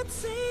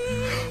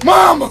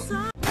 Mama!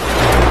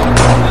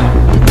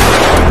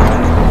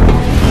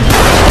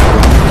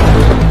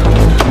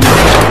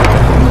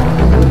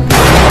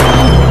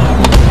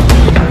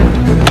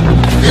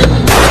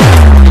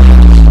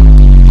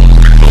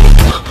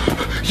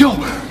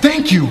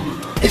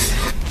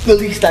 the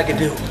least I could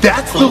do.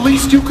 That's the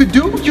least you could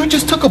do? You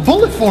just took a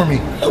bullet for me.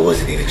 I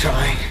wasn't even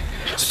trying.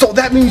 So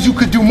that means you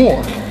could do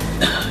more.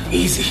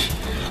 Easy.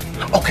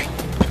 Okay.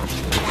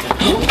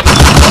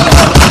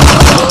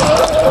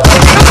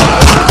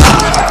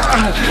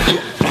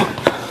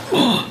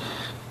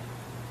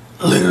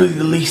 Literally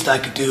the least I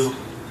could do.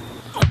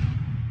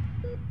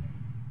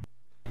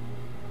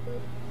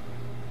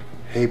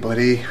 Hey,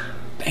 buddy.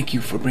 Thank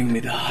you for bringing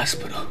me to the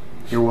hospital.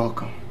 You're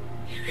welcome.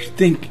 You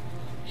think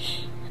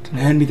to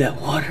hand me that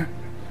water?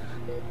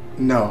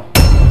 No.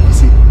 You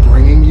see,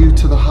 bringing you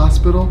to the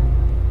hospital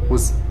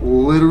was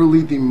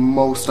literally the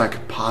most I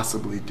could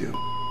possibly do.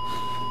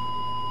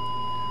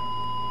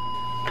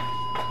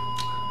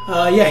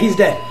 Yeah, he's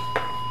dead.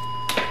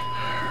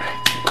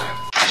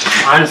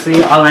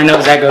 Honestly, all I know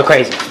is I go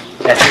crazy.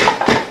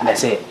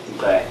 That's it.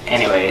 But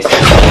anyways.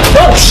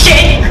 Oh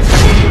shit!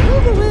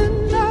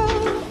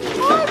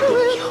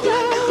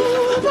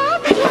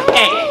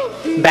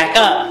 Hey, back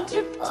up.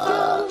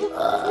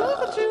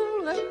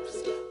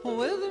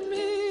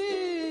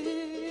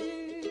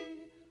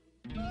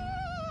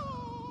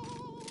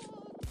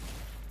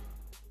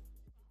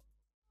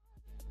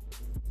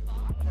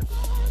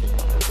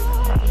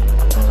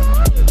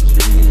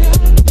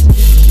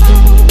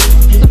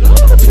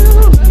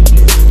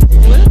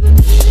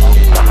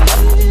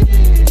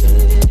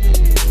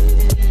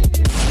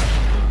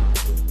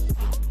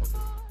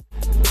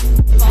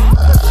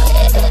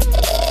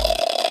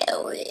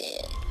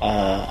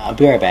 I'll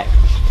be right back.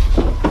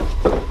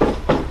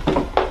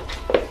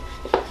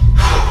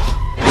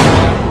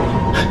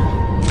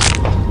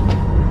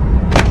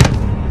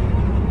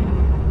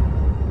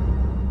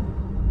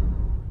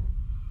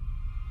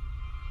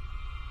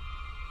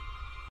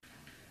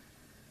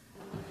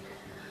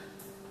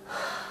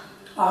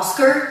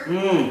 Oscar?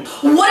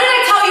 What did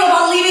I tell you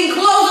about leaving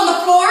clothes on the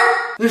floor?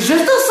 It's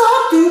just a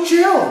sock, dude.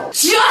 Chill.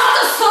 Just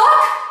a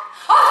sock?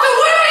 Oscar,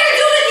 what am I gonna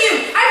do with you?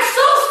 I'm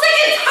so sick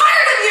and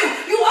tired of you!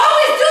 You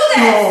always do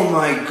this! Oh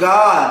my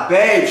god,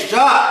 babe, shut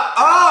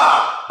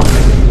up!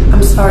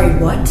 I'm sorry,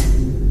 what?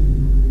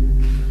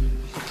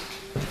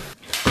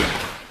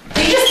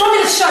 Did you just want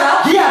me to shut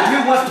up? Yeah,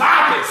 dude, what's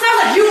poppin'? Sounds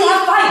like you want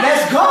to fight.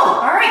 Let's go!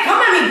 Alright, come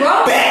at me,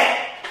 bro. Bet!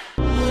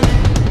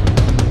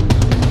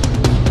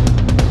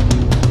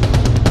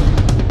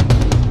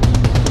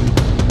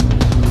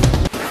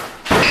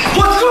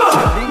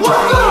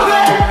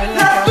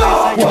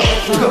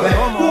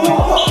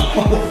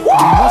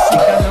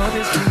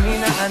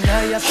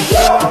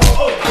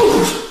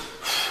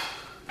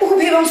 Oh,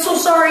 babe, I'm so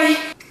sorry.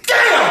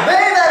 Damn,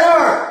 babe, that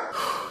hurt!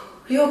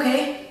 Are you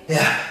okay?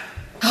 Yeah.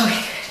 Okay,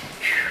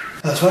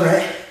 good. That's fun,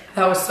 right?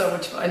 That was so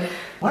much fun.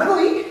 Wanna go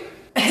eat?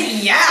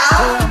 Yeah!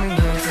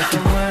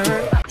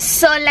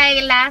 So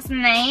like last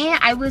night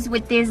I was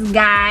with this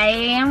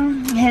guy.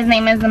 His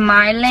name is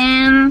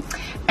Marlon.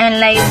 And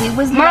like we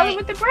was Marlon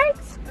with the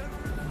braids?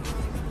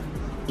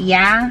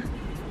 Yeah.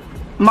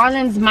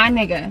 Marlon's my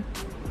nigga.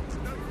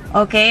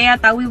 Okay, I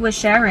thought we were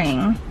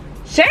sharing.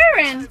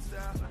 Sharon?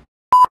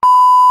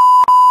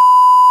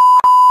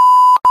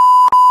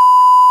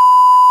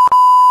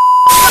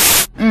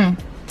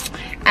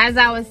 As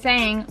I was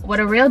saying, what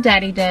a real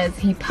daddy does,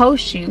 he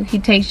posts you, he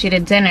takes you to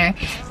dinner,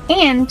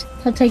 and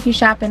he'll take you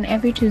shopping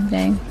every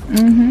Tuesday.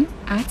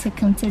 I took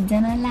him to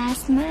dinner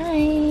last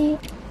night.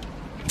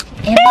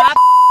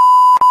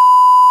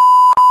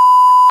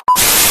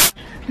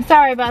 And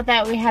sorry about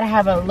that, we had to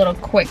have a little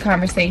quick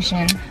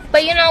conversation.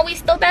 But you know, we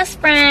still best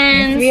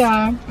friends.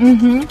 Yes, we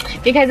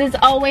are. Because it's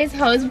always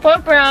hoes for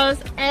bros.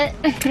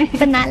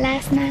 But not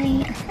last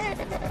night.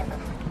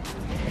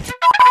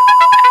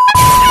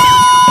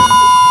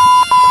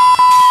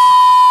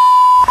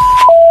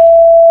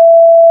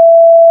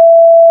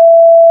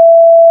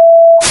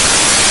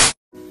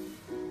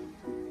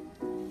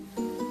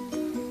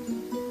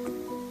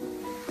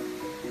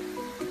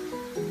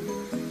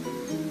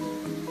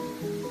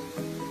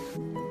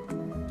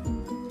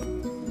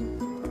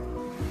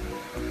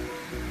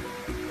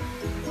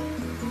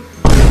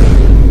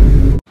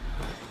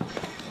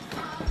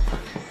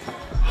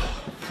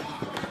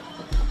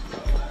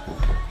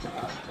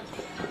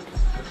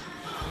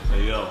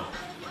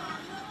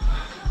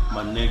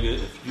 My nigga,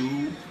 if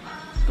you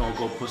don't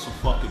go put some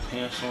fucking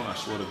pants on, I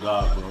swear to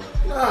God, bro.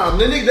 Nah,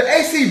 the nigga, the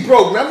AC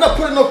broke, man. I'm not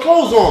putting no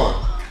clothes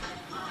on.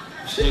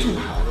 Shit, bro.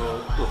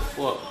 What the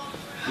fuck?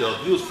 Yo,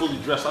 if you was fully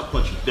dressed, I'd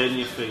punch you dead in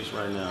your face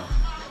right now.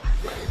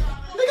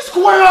 Nigga,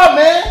 square up,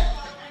 man.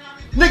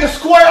 Nigga,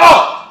 square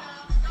up.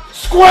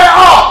 Square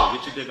up. Yo,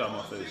 get your dick out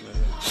my face,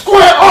 nigga.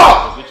 Square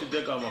up. Yo, get your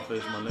dick out my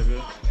face, my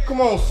nigga.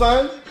 Come on,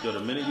 son. Yo, the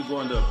minute you go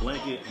under a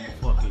blanket, I'm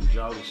fucking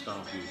jolly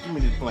stomp you. Give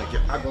me this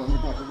blanket. I go in the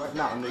blanket right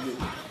now, nigga.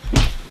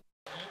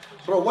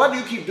 Bro, why do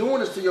you keep doing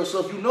this to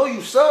yourself? You know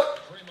you suck.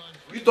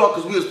 You thought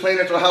because we was playing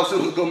at your house it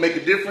was gonna make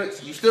a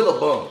difference? You still a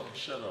bum.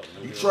 Shut up,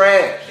 nigga. You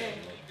trash.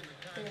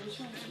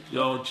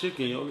 Yo,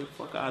 chicken, yo, get the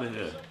fuck out of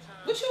here.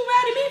 What you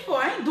mad at me for?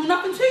 I ain't do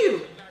nothing to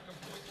you.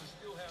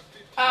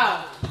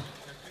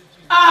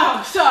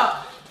 Oh, so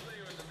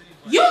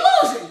you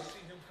losing.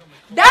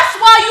 That's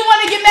why you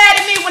want to get mad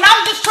at me when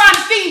I'm just trying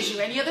to feed you.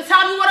 Any other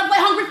time you want to play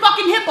Hungry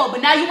Fucking Hippo,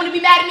 but now you want to be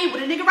mad at me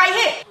with a nigga right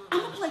here.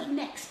 I'm gonna play you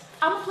next.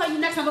 I'm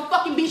gonna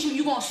fucking beat you.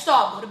 You gonna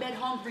starve. Go to bed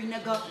hungry,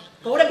 nigga.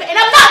 Go to bed. And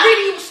I'm not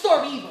reading you a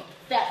story either.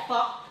 Fat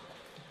fuck.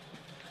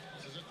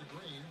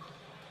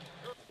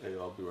 Hey,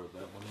 I'll be right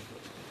back.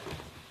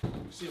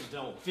 You see him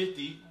down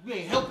 50. You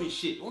ain't helping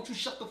shit. Won't you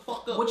shut the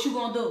fuck up? What you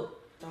gonna do?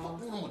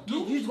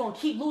 You just gonna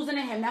keep losing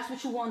to him. That's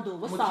what you gonna do.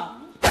 What's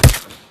up?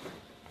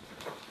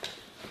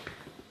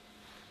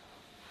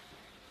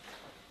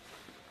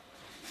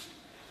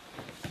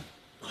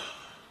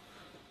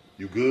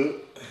 You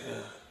good?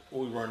 Yeah.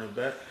 We running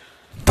back.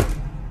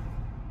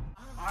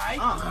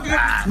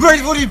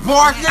 Ready for these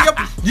bars,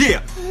 nigga?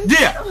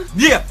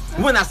 Yeah.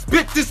 When I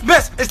spit this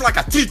mess, it's like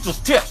a teacher's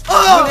test.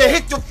 When they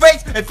hit your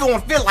face, it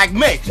don't feel like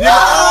me.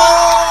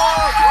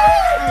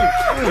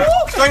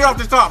 Straight off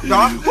the top,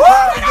 dog.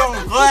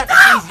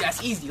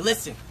 That's easy.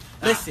 Listen.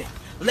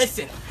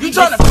 You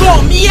trying to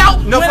blow me out?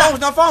 No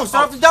phones.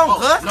 Start off the dome,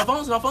 cuz.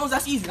 No phones.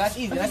 That's easy. That's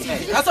all you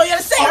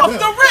gotta say. Off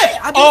the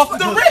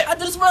rip. I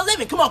do this for a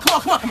living. Come on.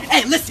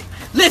 Hey, listen.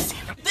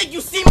 Think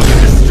you see me in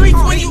the streets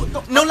when you...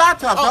 No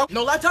laptops, dog.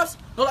 No laptops?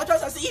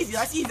 That's easy.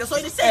 That's all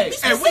you say.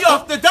 Hey, we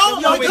off the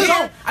dome over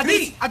here.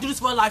 I do this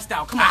for a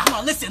lifestyle. Come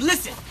on. Listen.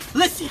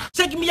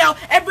 Checking me out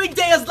every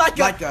day is like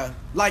a...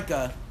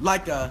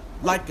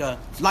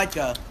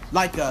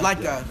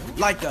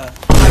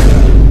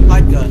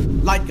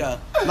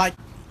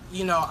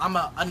 You know, I'm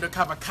an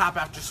undercover cop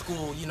after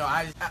school. You know,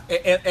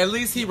 At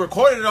least he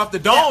recorded it off the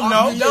dome,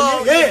 no?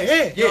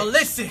 Yeah. Yo,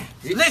 listen.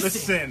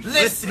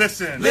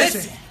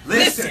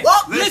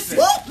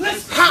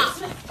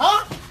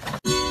 Huh?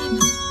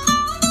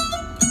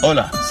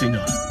 Hola,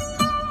 señor.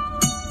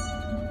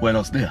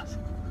 Buenos días.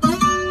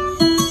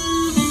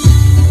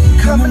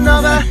 Coming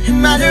over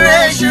in my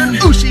direction.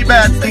 Ooh, she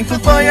bad, thankful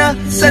for ya.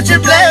 Such a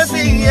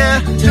blessing,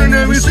 yeah. Turn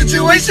every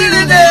situation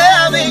into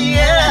heaven,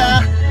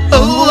 yeah.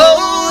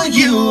 Oh,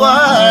 you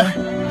are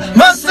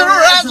my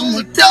sunrise on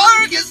the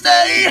darkest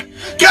day.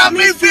 Got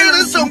me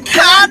feeling some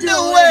kind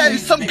of way.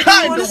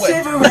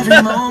 Savor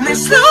every moment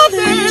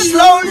slowly,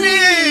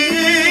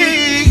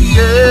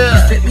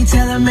 yeah. Let me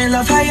tell me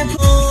love how you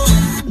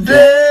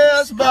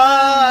Despacito.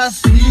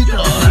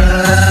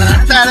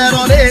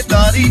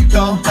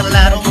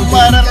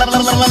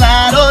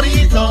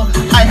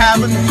 I have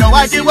no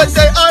idea what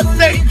they are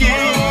thinking.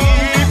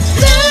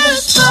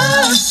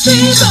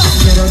 Despacito.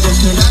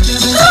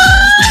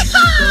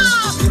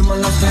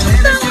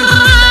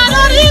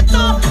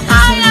 I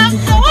have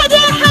no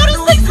idea how to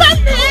speak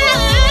Spanish.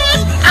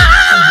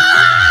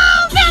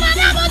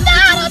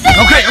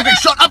 Okay,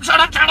 shut up.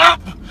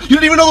 You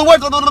didn't even know the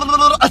words.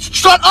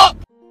 Shut up.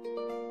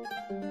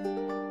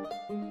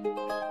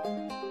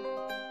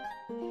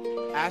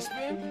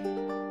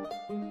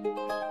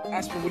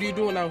 Aspen, what are you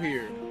doing out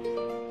here?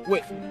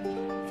 Wait,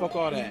 fuck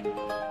all that.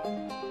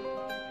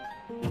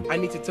 I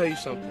need to tell you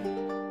something.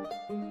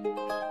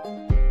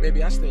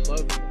 Baby, I still love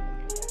you.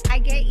 I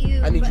get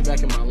you. I need you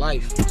back in my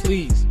life,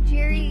 please.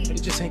 Jerry. But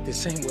it just ain't the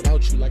same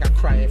without you. Like, I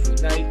cry every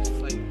night.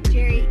 Like,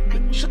 Jerry,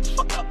 shut the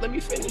fuck up. Let me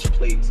finish,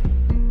 please.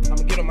 I'm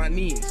gonna get on my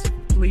knees.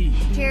 Please.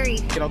 Jerry.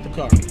 Get out the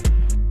car.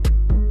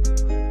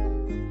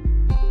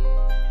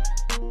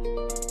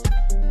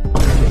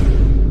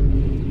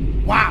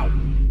 Wow.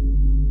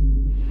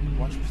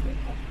 Watch your step.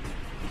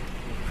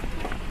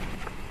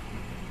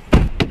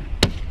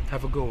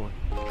 Have a good one.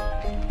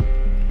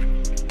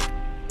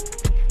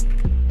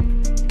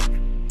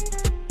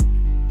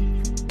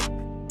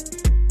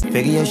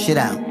 Figure your shit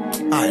out.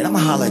 Alright, I'ma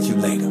holler at you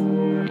later.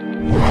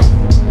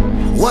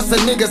 What's a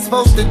nigga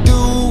supposed to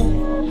do?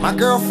 My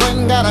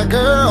girlfriend got a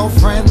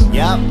girlfriend.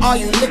 Yup. Are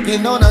you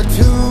licking on her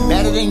too?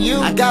 Better than you.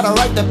 I got a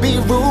right to be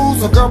rude,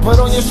 so girl, put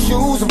on your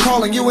shoes. I'm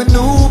calling you a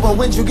noob, but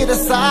when you get a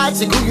side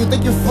chick, who you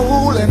think you're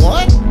fooling?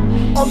 What?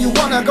 Oh, you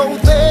wanna go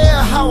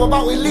there? How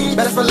about we leave?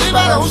 Better believe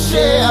I don't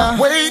share.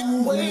 Wait,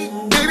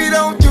 baby,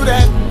 don't do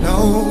that.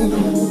 No.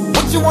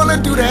 You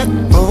wanna do that?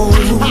 Oh,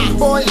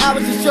 boy, I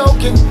was just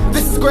joking.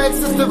 This is Greg's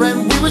sister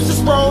and we was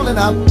just rolling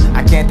up.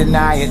 I can't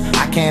deny it,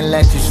 I can't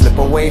let you slip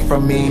away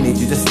from me. Need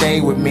you to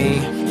stay with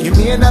me. Give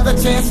me another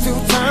chance to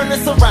turn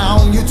this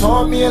around. You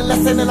taught me a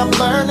lesson and I'm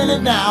learning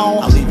it now.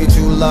 I'll leave you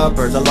two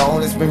lovebirds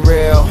alone, it's been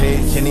real. Hey,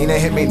 Janina,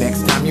 hit me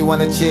next time you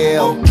wanna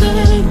chill.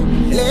 Okay,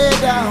 lay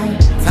down,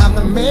 time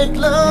to make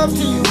love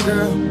to you,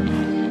 girl.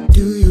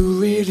 Do you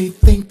really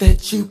think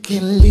that you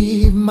can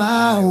leave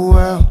my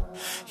world?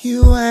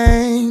 You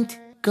ain't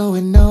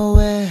going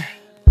nowhere.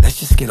 Let's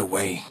just get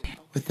away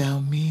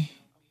without me.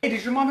 Hey,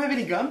 does your mom have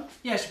any gum?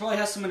 Yeah, she probably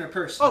has some in her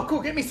purse. Oh,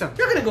 cool, get me some.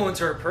 You're gonna go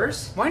into her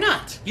purse. Why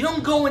not? You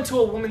don't go into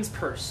a woman's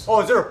purse.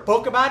 Oh, is there a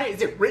book about it?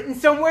 Is it written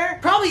somewhere?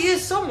 Probably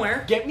is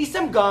somewhere. Get me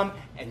some gum,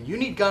 and you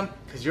need gum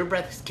because your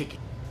breath is kicking.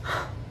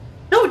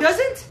 No, it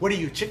doesn't. What are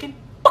you, chicken?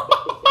 Come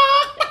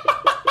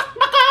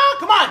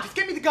on, just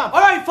get me the gum.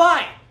 All right,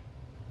 fine.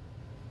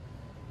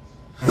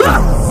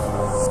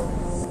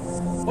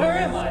 Where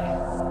am I?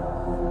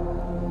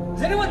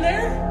 Is anyone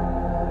there?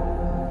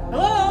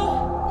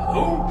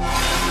 Hello?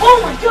 Oh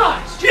my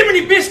gosh!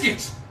 Jiminy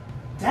Biscuits!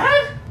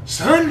 Dad?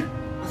 Son?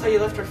 I thought you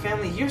left our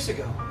family years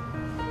ago.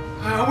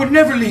 I would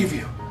never leave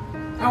you.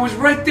 I was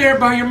right there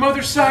by your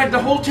mother's side the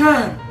whole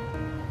time.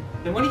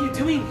 Then what are you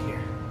doing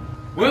here?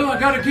 Well, I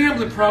got a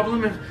gambling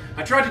problem, and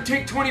I tried to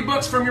take 20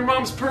 bucks from your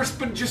mom's purse,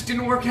 but it just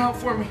didn't work out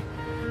for me.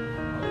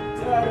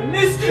 Dad, I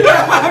missed you.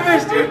 I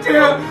missed you too.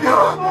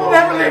 I'll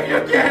never leave you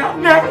again. I'll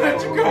never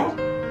let you go.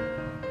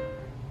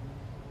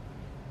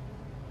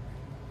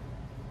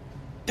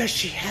 Does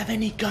she have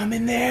any gum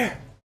in there?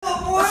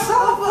 What's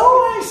up,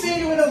 I ain't seen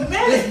you in a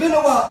minute. It's been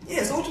a while.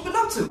 Yeah, so what you been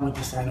up to? Went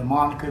to Santa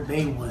Monica.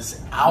 They was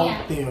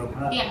out there,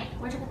 bro. Yeah,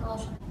 where'd you get the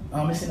lotion?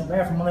 It's in the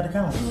bathroom under the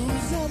counter.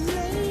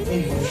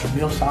 Anyway, the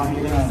bill saw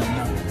me down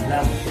another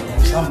level or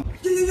something.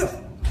 Yo.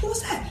 Who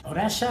was that? Oh,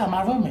 that's Shy,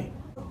 my roommate.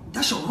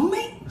 That's your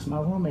roommate? That's my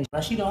roommate.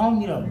 She the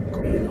homie though.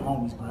 We the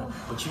homies, bro.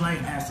 But you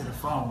ain't answer the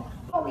phone.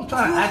 Oh, you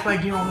trying to act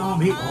like you don't know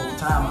me the whole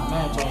time. My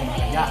man told me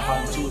that yacht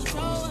party too is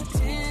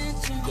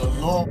good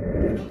Lord.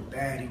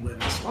 Baddie with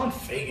me. So I'm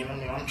faking.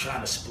 I'm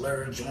trying to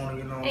splurge on her,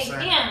 you know what I'm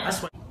saying? Damn.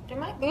 That's what. Do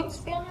my boobs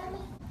feel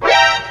normal?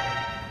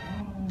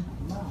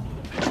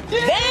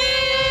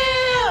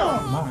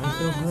 Damn! No, it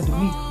feel good to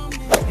me.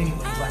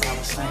 Anyways, like I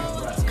was saying,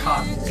 bro, I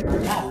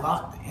got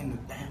locked in the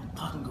damn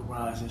parking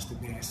garage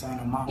yesterday in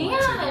Santa Monica.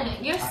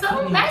 Dion, you're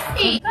so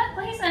messy. Got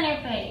glaze on your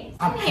face.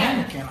 I'm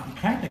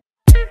panicking.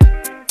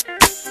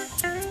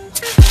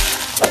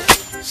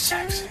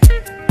 Sexy.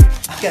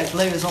 I got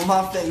glaze on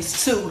my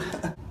face too.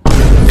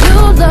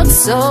 You look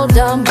so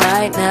dumb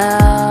right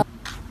now.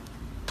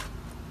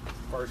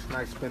 First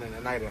night spending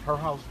the night at her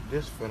house,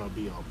 this finna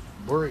be a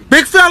breeze.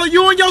 Big fella,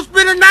 you and your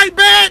spend the night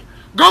bag?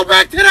 Go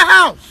back to the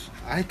house.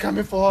 I ain't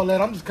coming for all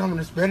that. I'm just coming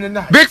to spend the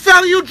night. Big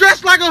fella, you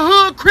dressed like a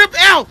hood crip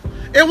elf.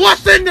 And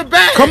what's in the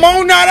bag? Come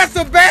on now, that's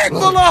a bag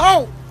full of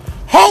hope.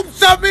 Hope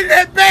something in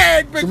that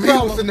bag, big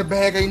fella. What's in the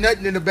bag? Ain't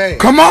nothing in the bag.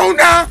 Come on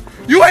now.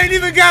 You ain't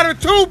even got a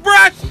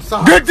toothbrush.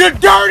 Get the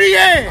dirty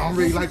ass. I don't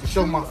really like to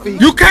show my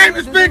feet. You came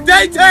to spend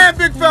daytime,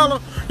 big fella.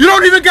 You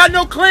don't even got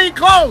no clean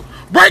clothes.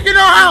 Break in her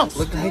house.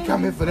 Look, I ain't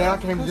coming for that.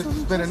 I came just to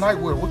spend the night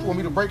with her. What you want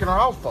me to break in her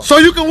house for? So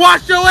you can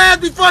wash your ass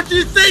before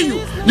she see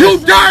you. You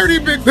dirty,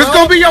 big fella. This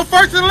gonna be your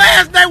first and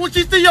last day when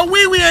she see your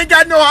wee-wee ain't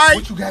got no height.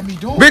 What you got me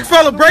doing? Big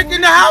fella, break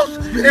in the house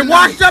and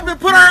wash up and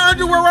put her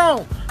underwear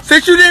on.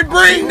 Since you didn't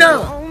bring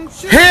none.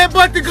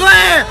 Headbutt the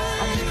glass.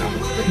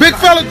 Big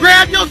fella,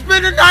 grab your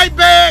spend the night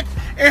bag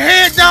and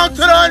head down to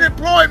the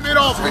unemployment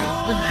office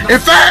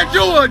and find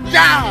you a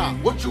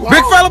job.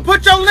 Big fella,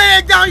 put your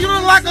leg down. You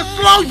look like a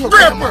slow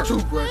stripper.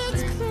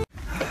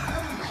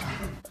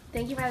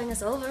 Thank you for having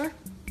us over.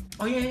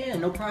 Oh yeah,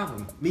 no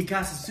problem. Mi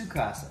casa, su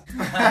casa.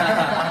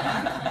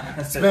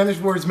 Spanish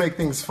words make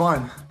things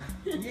fun.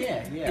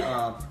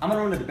 Yeah. I'm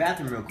gonna run to the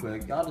bathroom real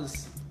quick. Y'all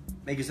just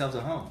make yourselves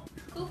at home.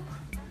 Cool.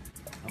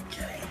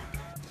 Okay.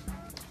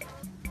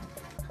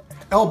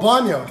 El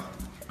baño.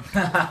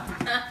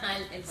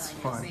 It's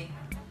fun. See.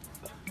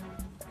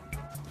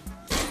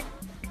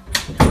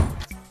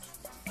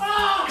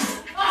 Oh,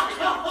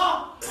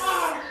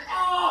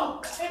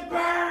 it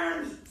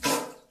burns.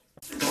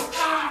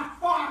 Ah,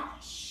 fuck,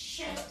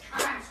 shit,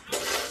 cunt.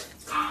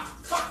 Ah,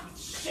 fucking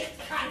shit,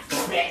 cunt,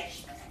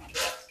 bitch.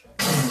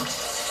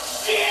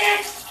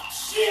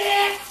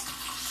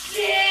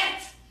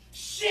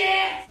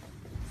 Shit.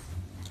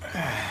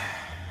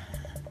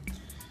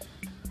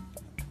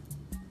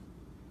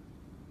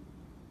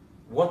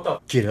 What the?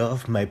 Get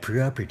off my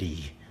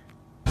property.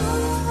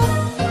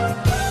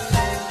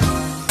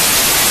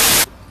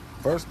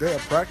 First day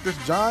of practice,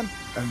 John,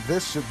 and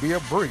this should be a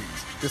breeze.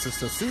 This is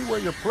to see where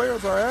your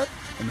players are at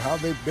and how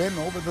they've been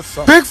over the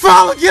summer. Big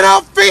fella, get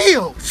off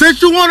field.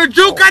 Since you want to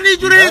juke, I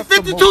need you to hit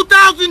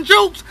 52,000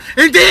 jukes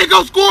and then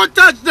go score a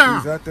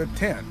touchdown. He's at the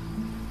 10.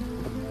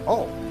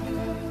 Oh.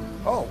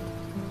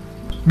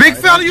 Big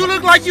fella, you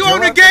look like you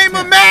on a game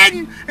of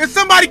Madden and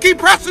somebody keep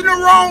pressing the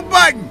wrong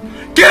button.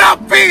 Get up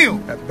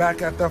field.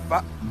 Back at the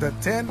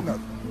 10.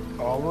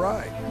 All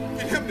right.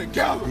 Get him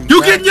together.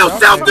 You getting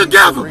yourself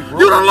together.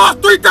 You done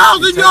lost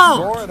 3,000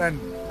 yards. And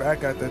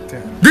back at the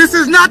 10. This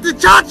is not the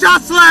cha-cha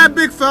slide,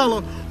 big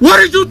fella. What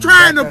are you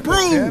trying to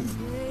prove?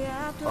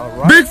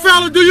 Right. Big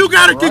fella, do you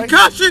got a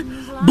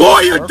concussion? Boy,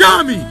 you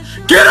dummy.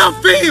 Get up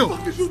field.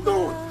 What are you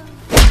doing?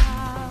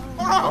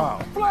 Wow.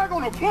 Flag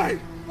on the play.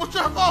 What's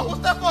that for? What's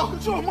that for?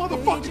 It's your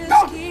motherfucking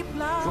dummy.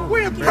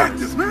 We in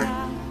practice, man.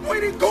 We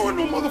ain't going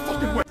no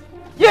motherfucking way.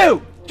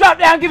 You, drop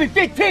down, give me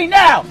 15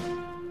 now.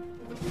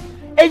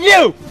 And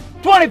you,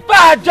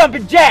 25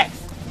 jumping jacks.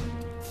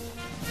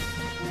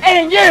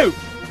 And you,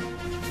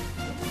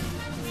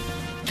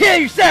 kill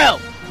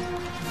yourself.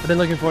 I've been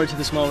looking forward to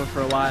this moment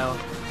for a while.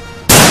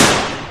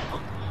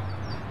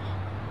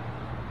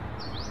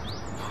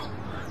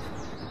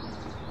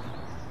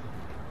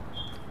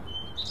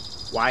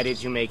 Why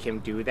did you make him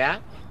do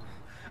that?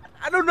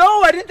 I don't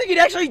know, I didn't think he'd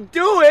actually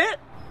do it.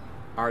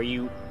 Are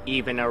you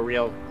even a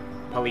real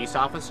police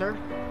officer?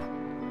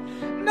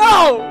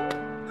 No!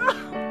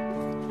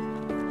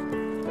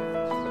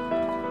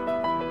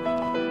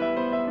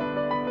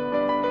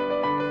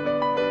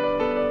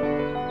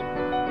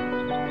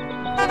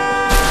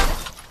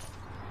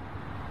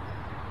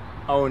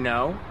 Oh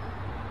no?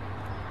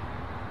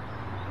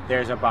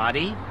 There's a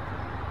body?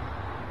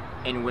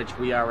 in which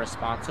we are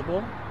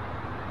responsible.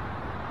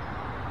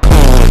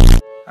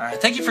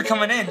 Alright, thank you for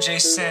coming in,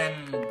 Jason.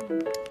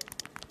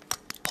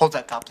 Hold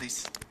that thought,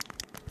 please.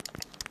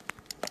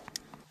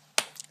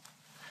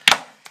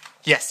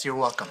 Yes, you're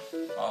welcome.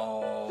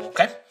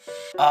 Okay.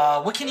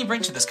 What can you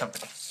bring to this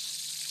company?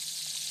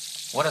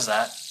 What is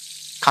that?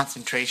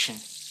 Concentration.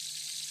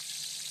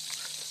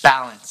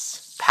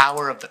 Balance.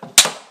 Power of the...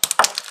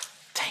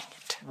 Dang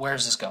it.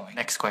 Where's this going?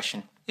 Next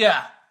question.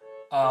 Yeah.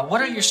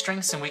 What are your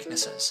strengths and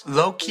weaknesses?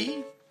 Low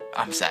key,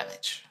 I'm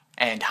savage.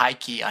 And high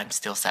key, I'm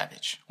still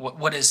savage.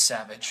 What is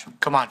savage?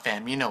 Come on,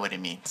 fam, you know what it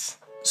means.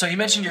 So you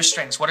mentioned your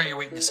strengths. What are your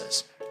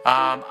weaknesses?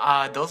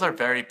 Those are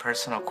very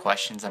personal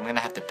questions. I'm gonna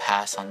have to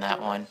pass on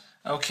that one.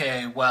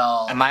 Okay,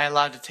 well... Am I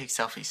allowed to take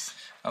selfies?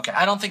 Okay,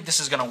 I don't think this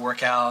is gonna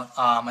work out.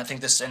 I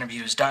think this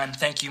interview is done.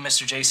 Thank you,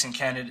 Mr. Jason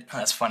Kennedy.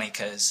 That's funny,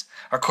 because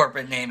our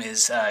corporate name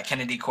is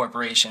Kennedy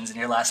Corporations, and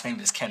your last name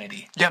is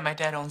Kennedy. Yeah, my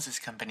dad owns this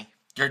company.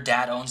 Your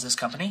dad owns this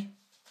company?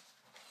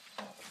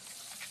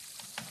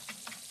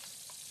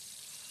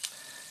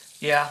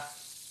 Yeah,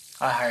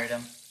 I hired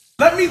him.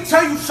 Let me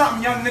tell you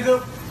something, young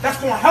nigga,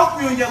 that's gonna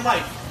help you in your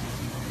life.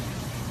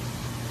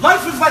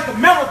 Life is like a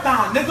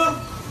marathon, nigga.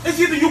 It's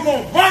either you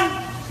gonna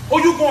run or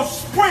you gonna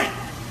sprint.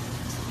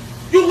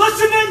 You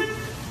listening?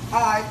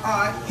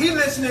 Alright. He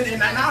listening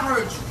and I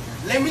heard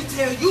you. Let me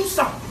tell you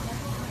something.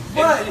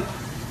 What?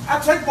 I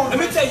take motivation. Let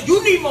me tell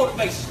you need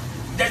motivation.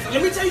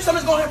 Let me tell you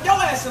something that's gonna help your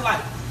ass in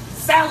life.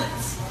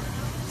 Salads.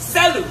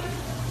 Celery.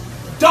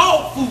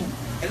 Dog food.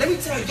 And let me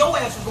tell you, your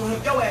ass is gonna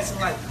help your ass in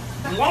life.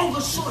 Longer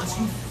shorts,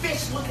 you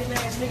fish-looking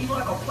ass nigga. You look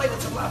like a plate of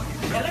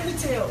tilapia. And let me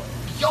tell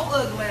your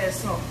ugly ass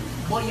something.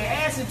 Boy, your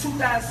ass in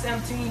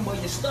 2017, boy,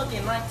 you're stuck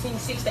in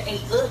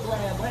 1968 ugly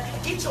ass,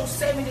 boy. Get your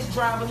 70s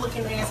driver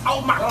looking ass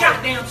off my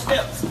goddamn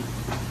steps.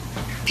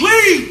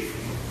 Leave!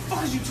 What the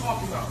fuck is you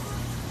talking about?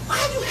 Why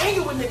are you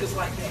hanging with niggas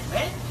like that,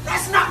 man?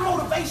 That's not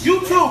motivation. You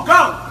too,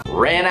 go!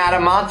 Ran out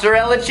of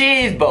mozzarella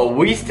cheese, but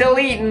we still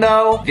eating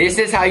though. This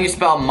is how you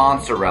spell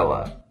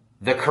mozzarella.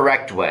 The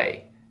correct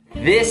way.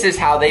 This is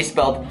how they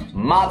spelled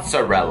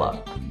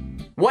mozzarella.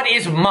 What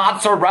is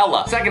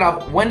mozzarella? Second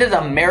off, when does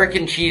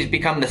American cheese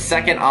become the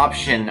second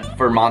option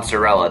for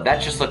mozzarella?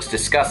 That just looks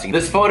disgusting.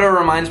 This photo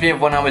reminds me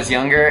of when I was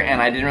younger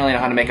and I didn't really know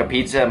how to make a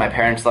pizza. My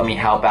parents let me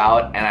help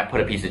out and I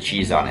put a piece of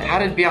cheese on it. How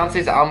did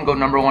Beyonce's album go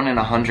 #1 in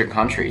 100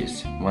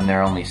 countries when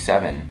there are only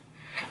 7?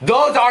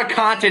 Those are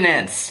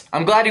continents!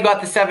 I'm glad you got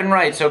the 7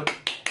 right, so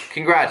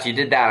congrats, you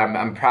did that.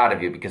 I'm proud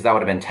of you because that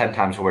would have been 10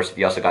 times worse if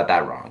you also got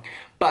that wrong.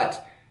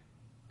 But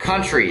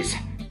countries,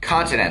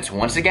 continents.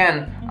 Once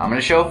again, I'm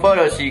gonna show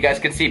photos so you guys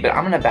can see, but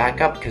I'm gonna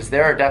back up because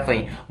there are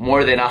definitely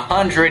more than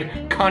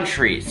 100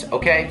 countries,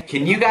 okay?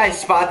 Can you guys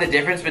spot the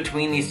difference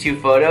between these two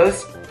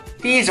photos?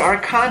 These are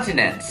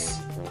continents.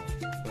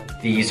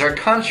 These are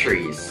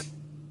countries.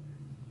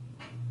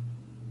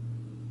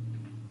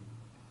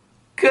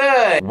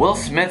 Good. Will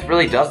Smith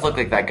really does look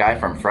like that guy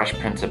from Fresh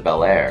Prince of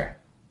Bel-Air.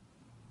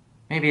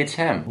 Maybe it's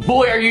him.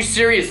 Boy, are you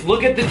serious?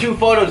 Look at the two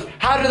photos.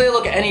 How do they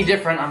look any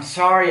different? I'm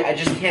sorry, I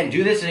just can't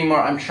do this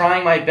anymore. I'm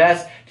trying my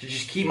best to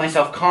just keep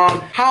myself calm.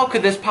 How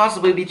could this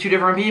possibly be two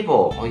different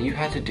people? All you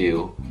had to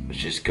do was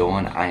just go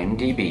on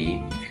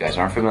IMDb. If you guys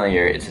aren't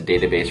familiar, it's a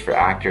database for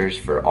actors,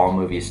 for all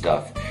movie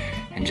stuff.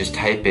 And just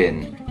type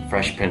in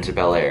Fresh Prince of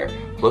Bel-Air.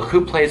 Look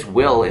who plays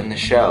Will in the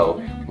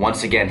show.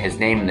 Once again, his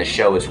name in the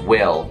show is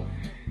Will.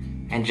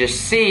 And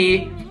just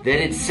see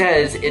that it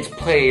says it's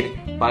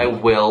played by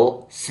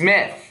Will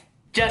Smith.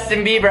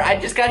 Justin Bieber, I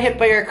just got hit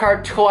by your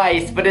car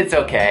twice, but it's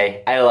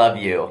okay. I love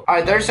you.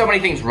 Alright, there's so many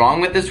things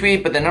wrong with this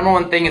tweet, but the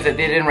 #1 thing is that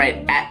they didn't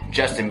write at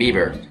Justin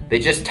Bieber. They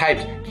just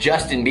typed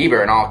Justin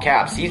Bieber in all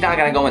caps. He's not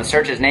gonna go and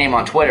search his name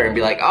on Twitter and be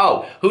like,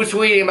 oh, who's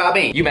tweeting about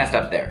me? You messed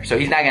up there. So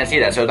he's not gonna see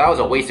that. So that was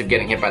a waste of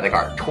getting hit by the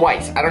car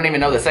twice. I don't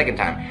even know the second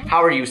time.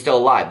 How are you still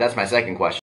alive? That's my second question.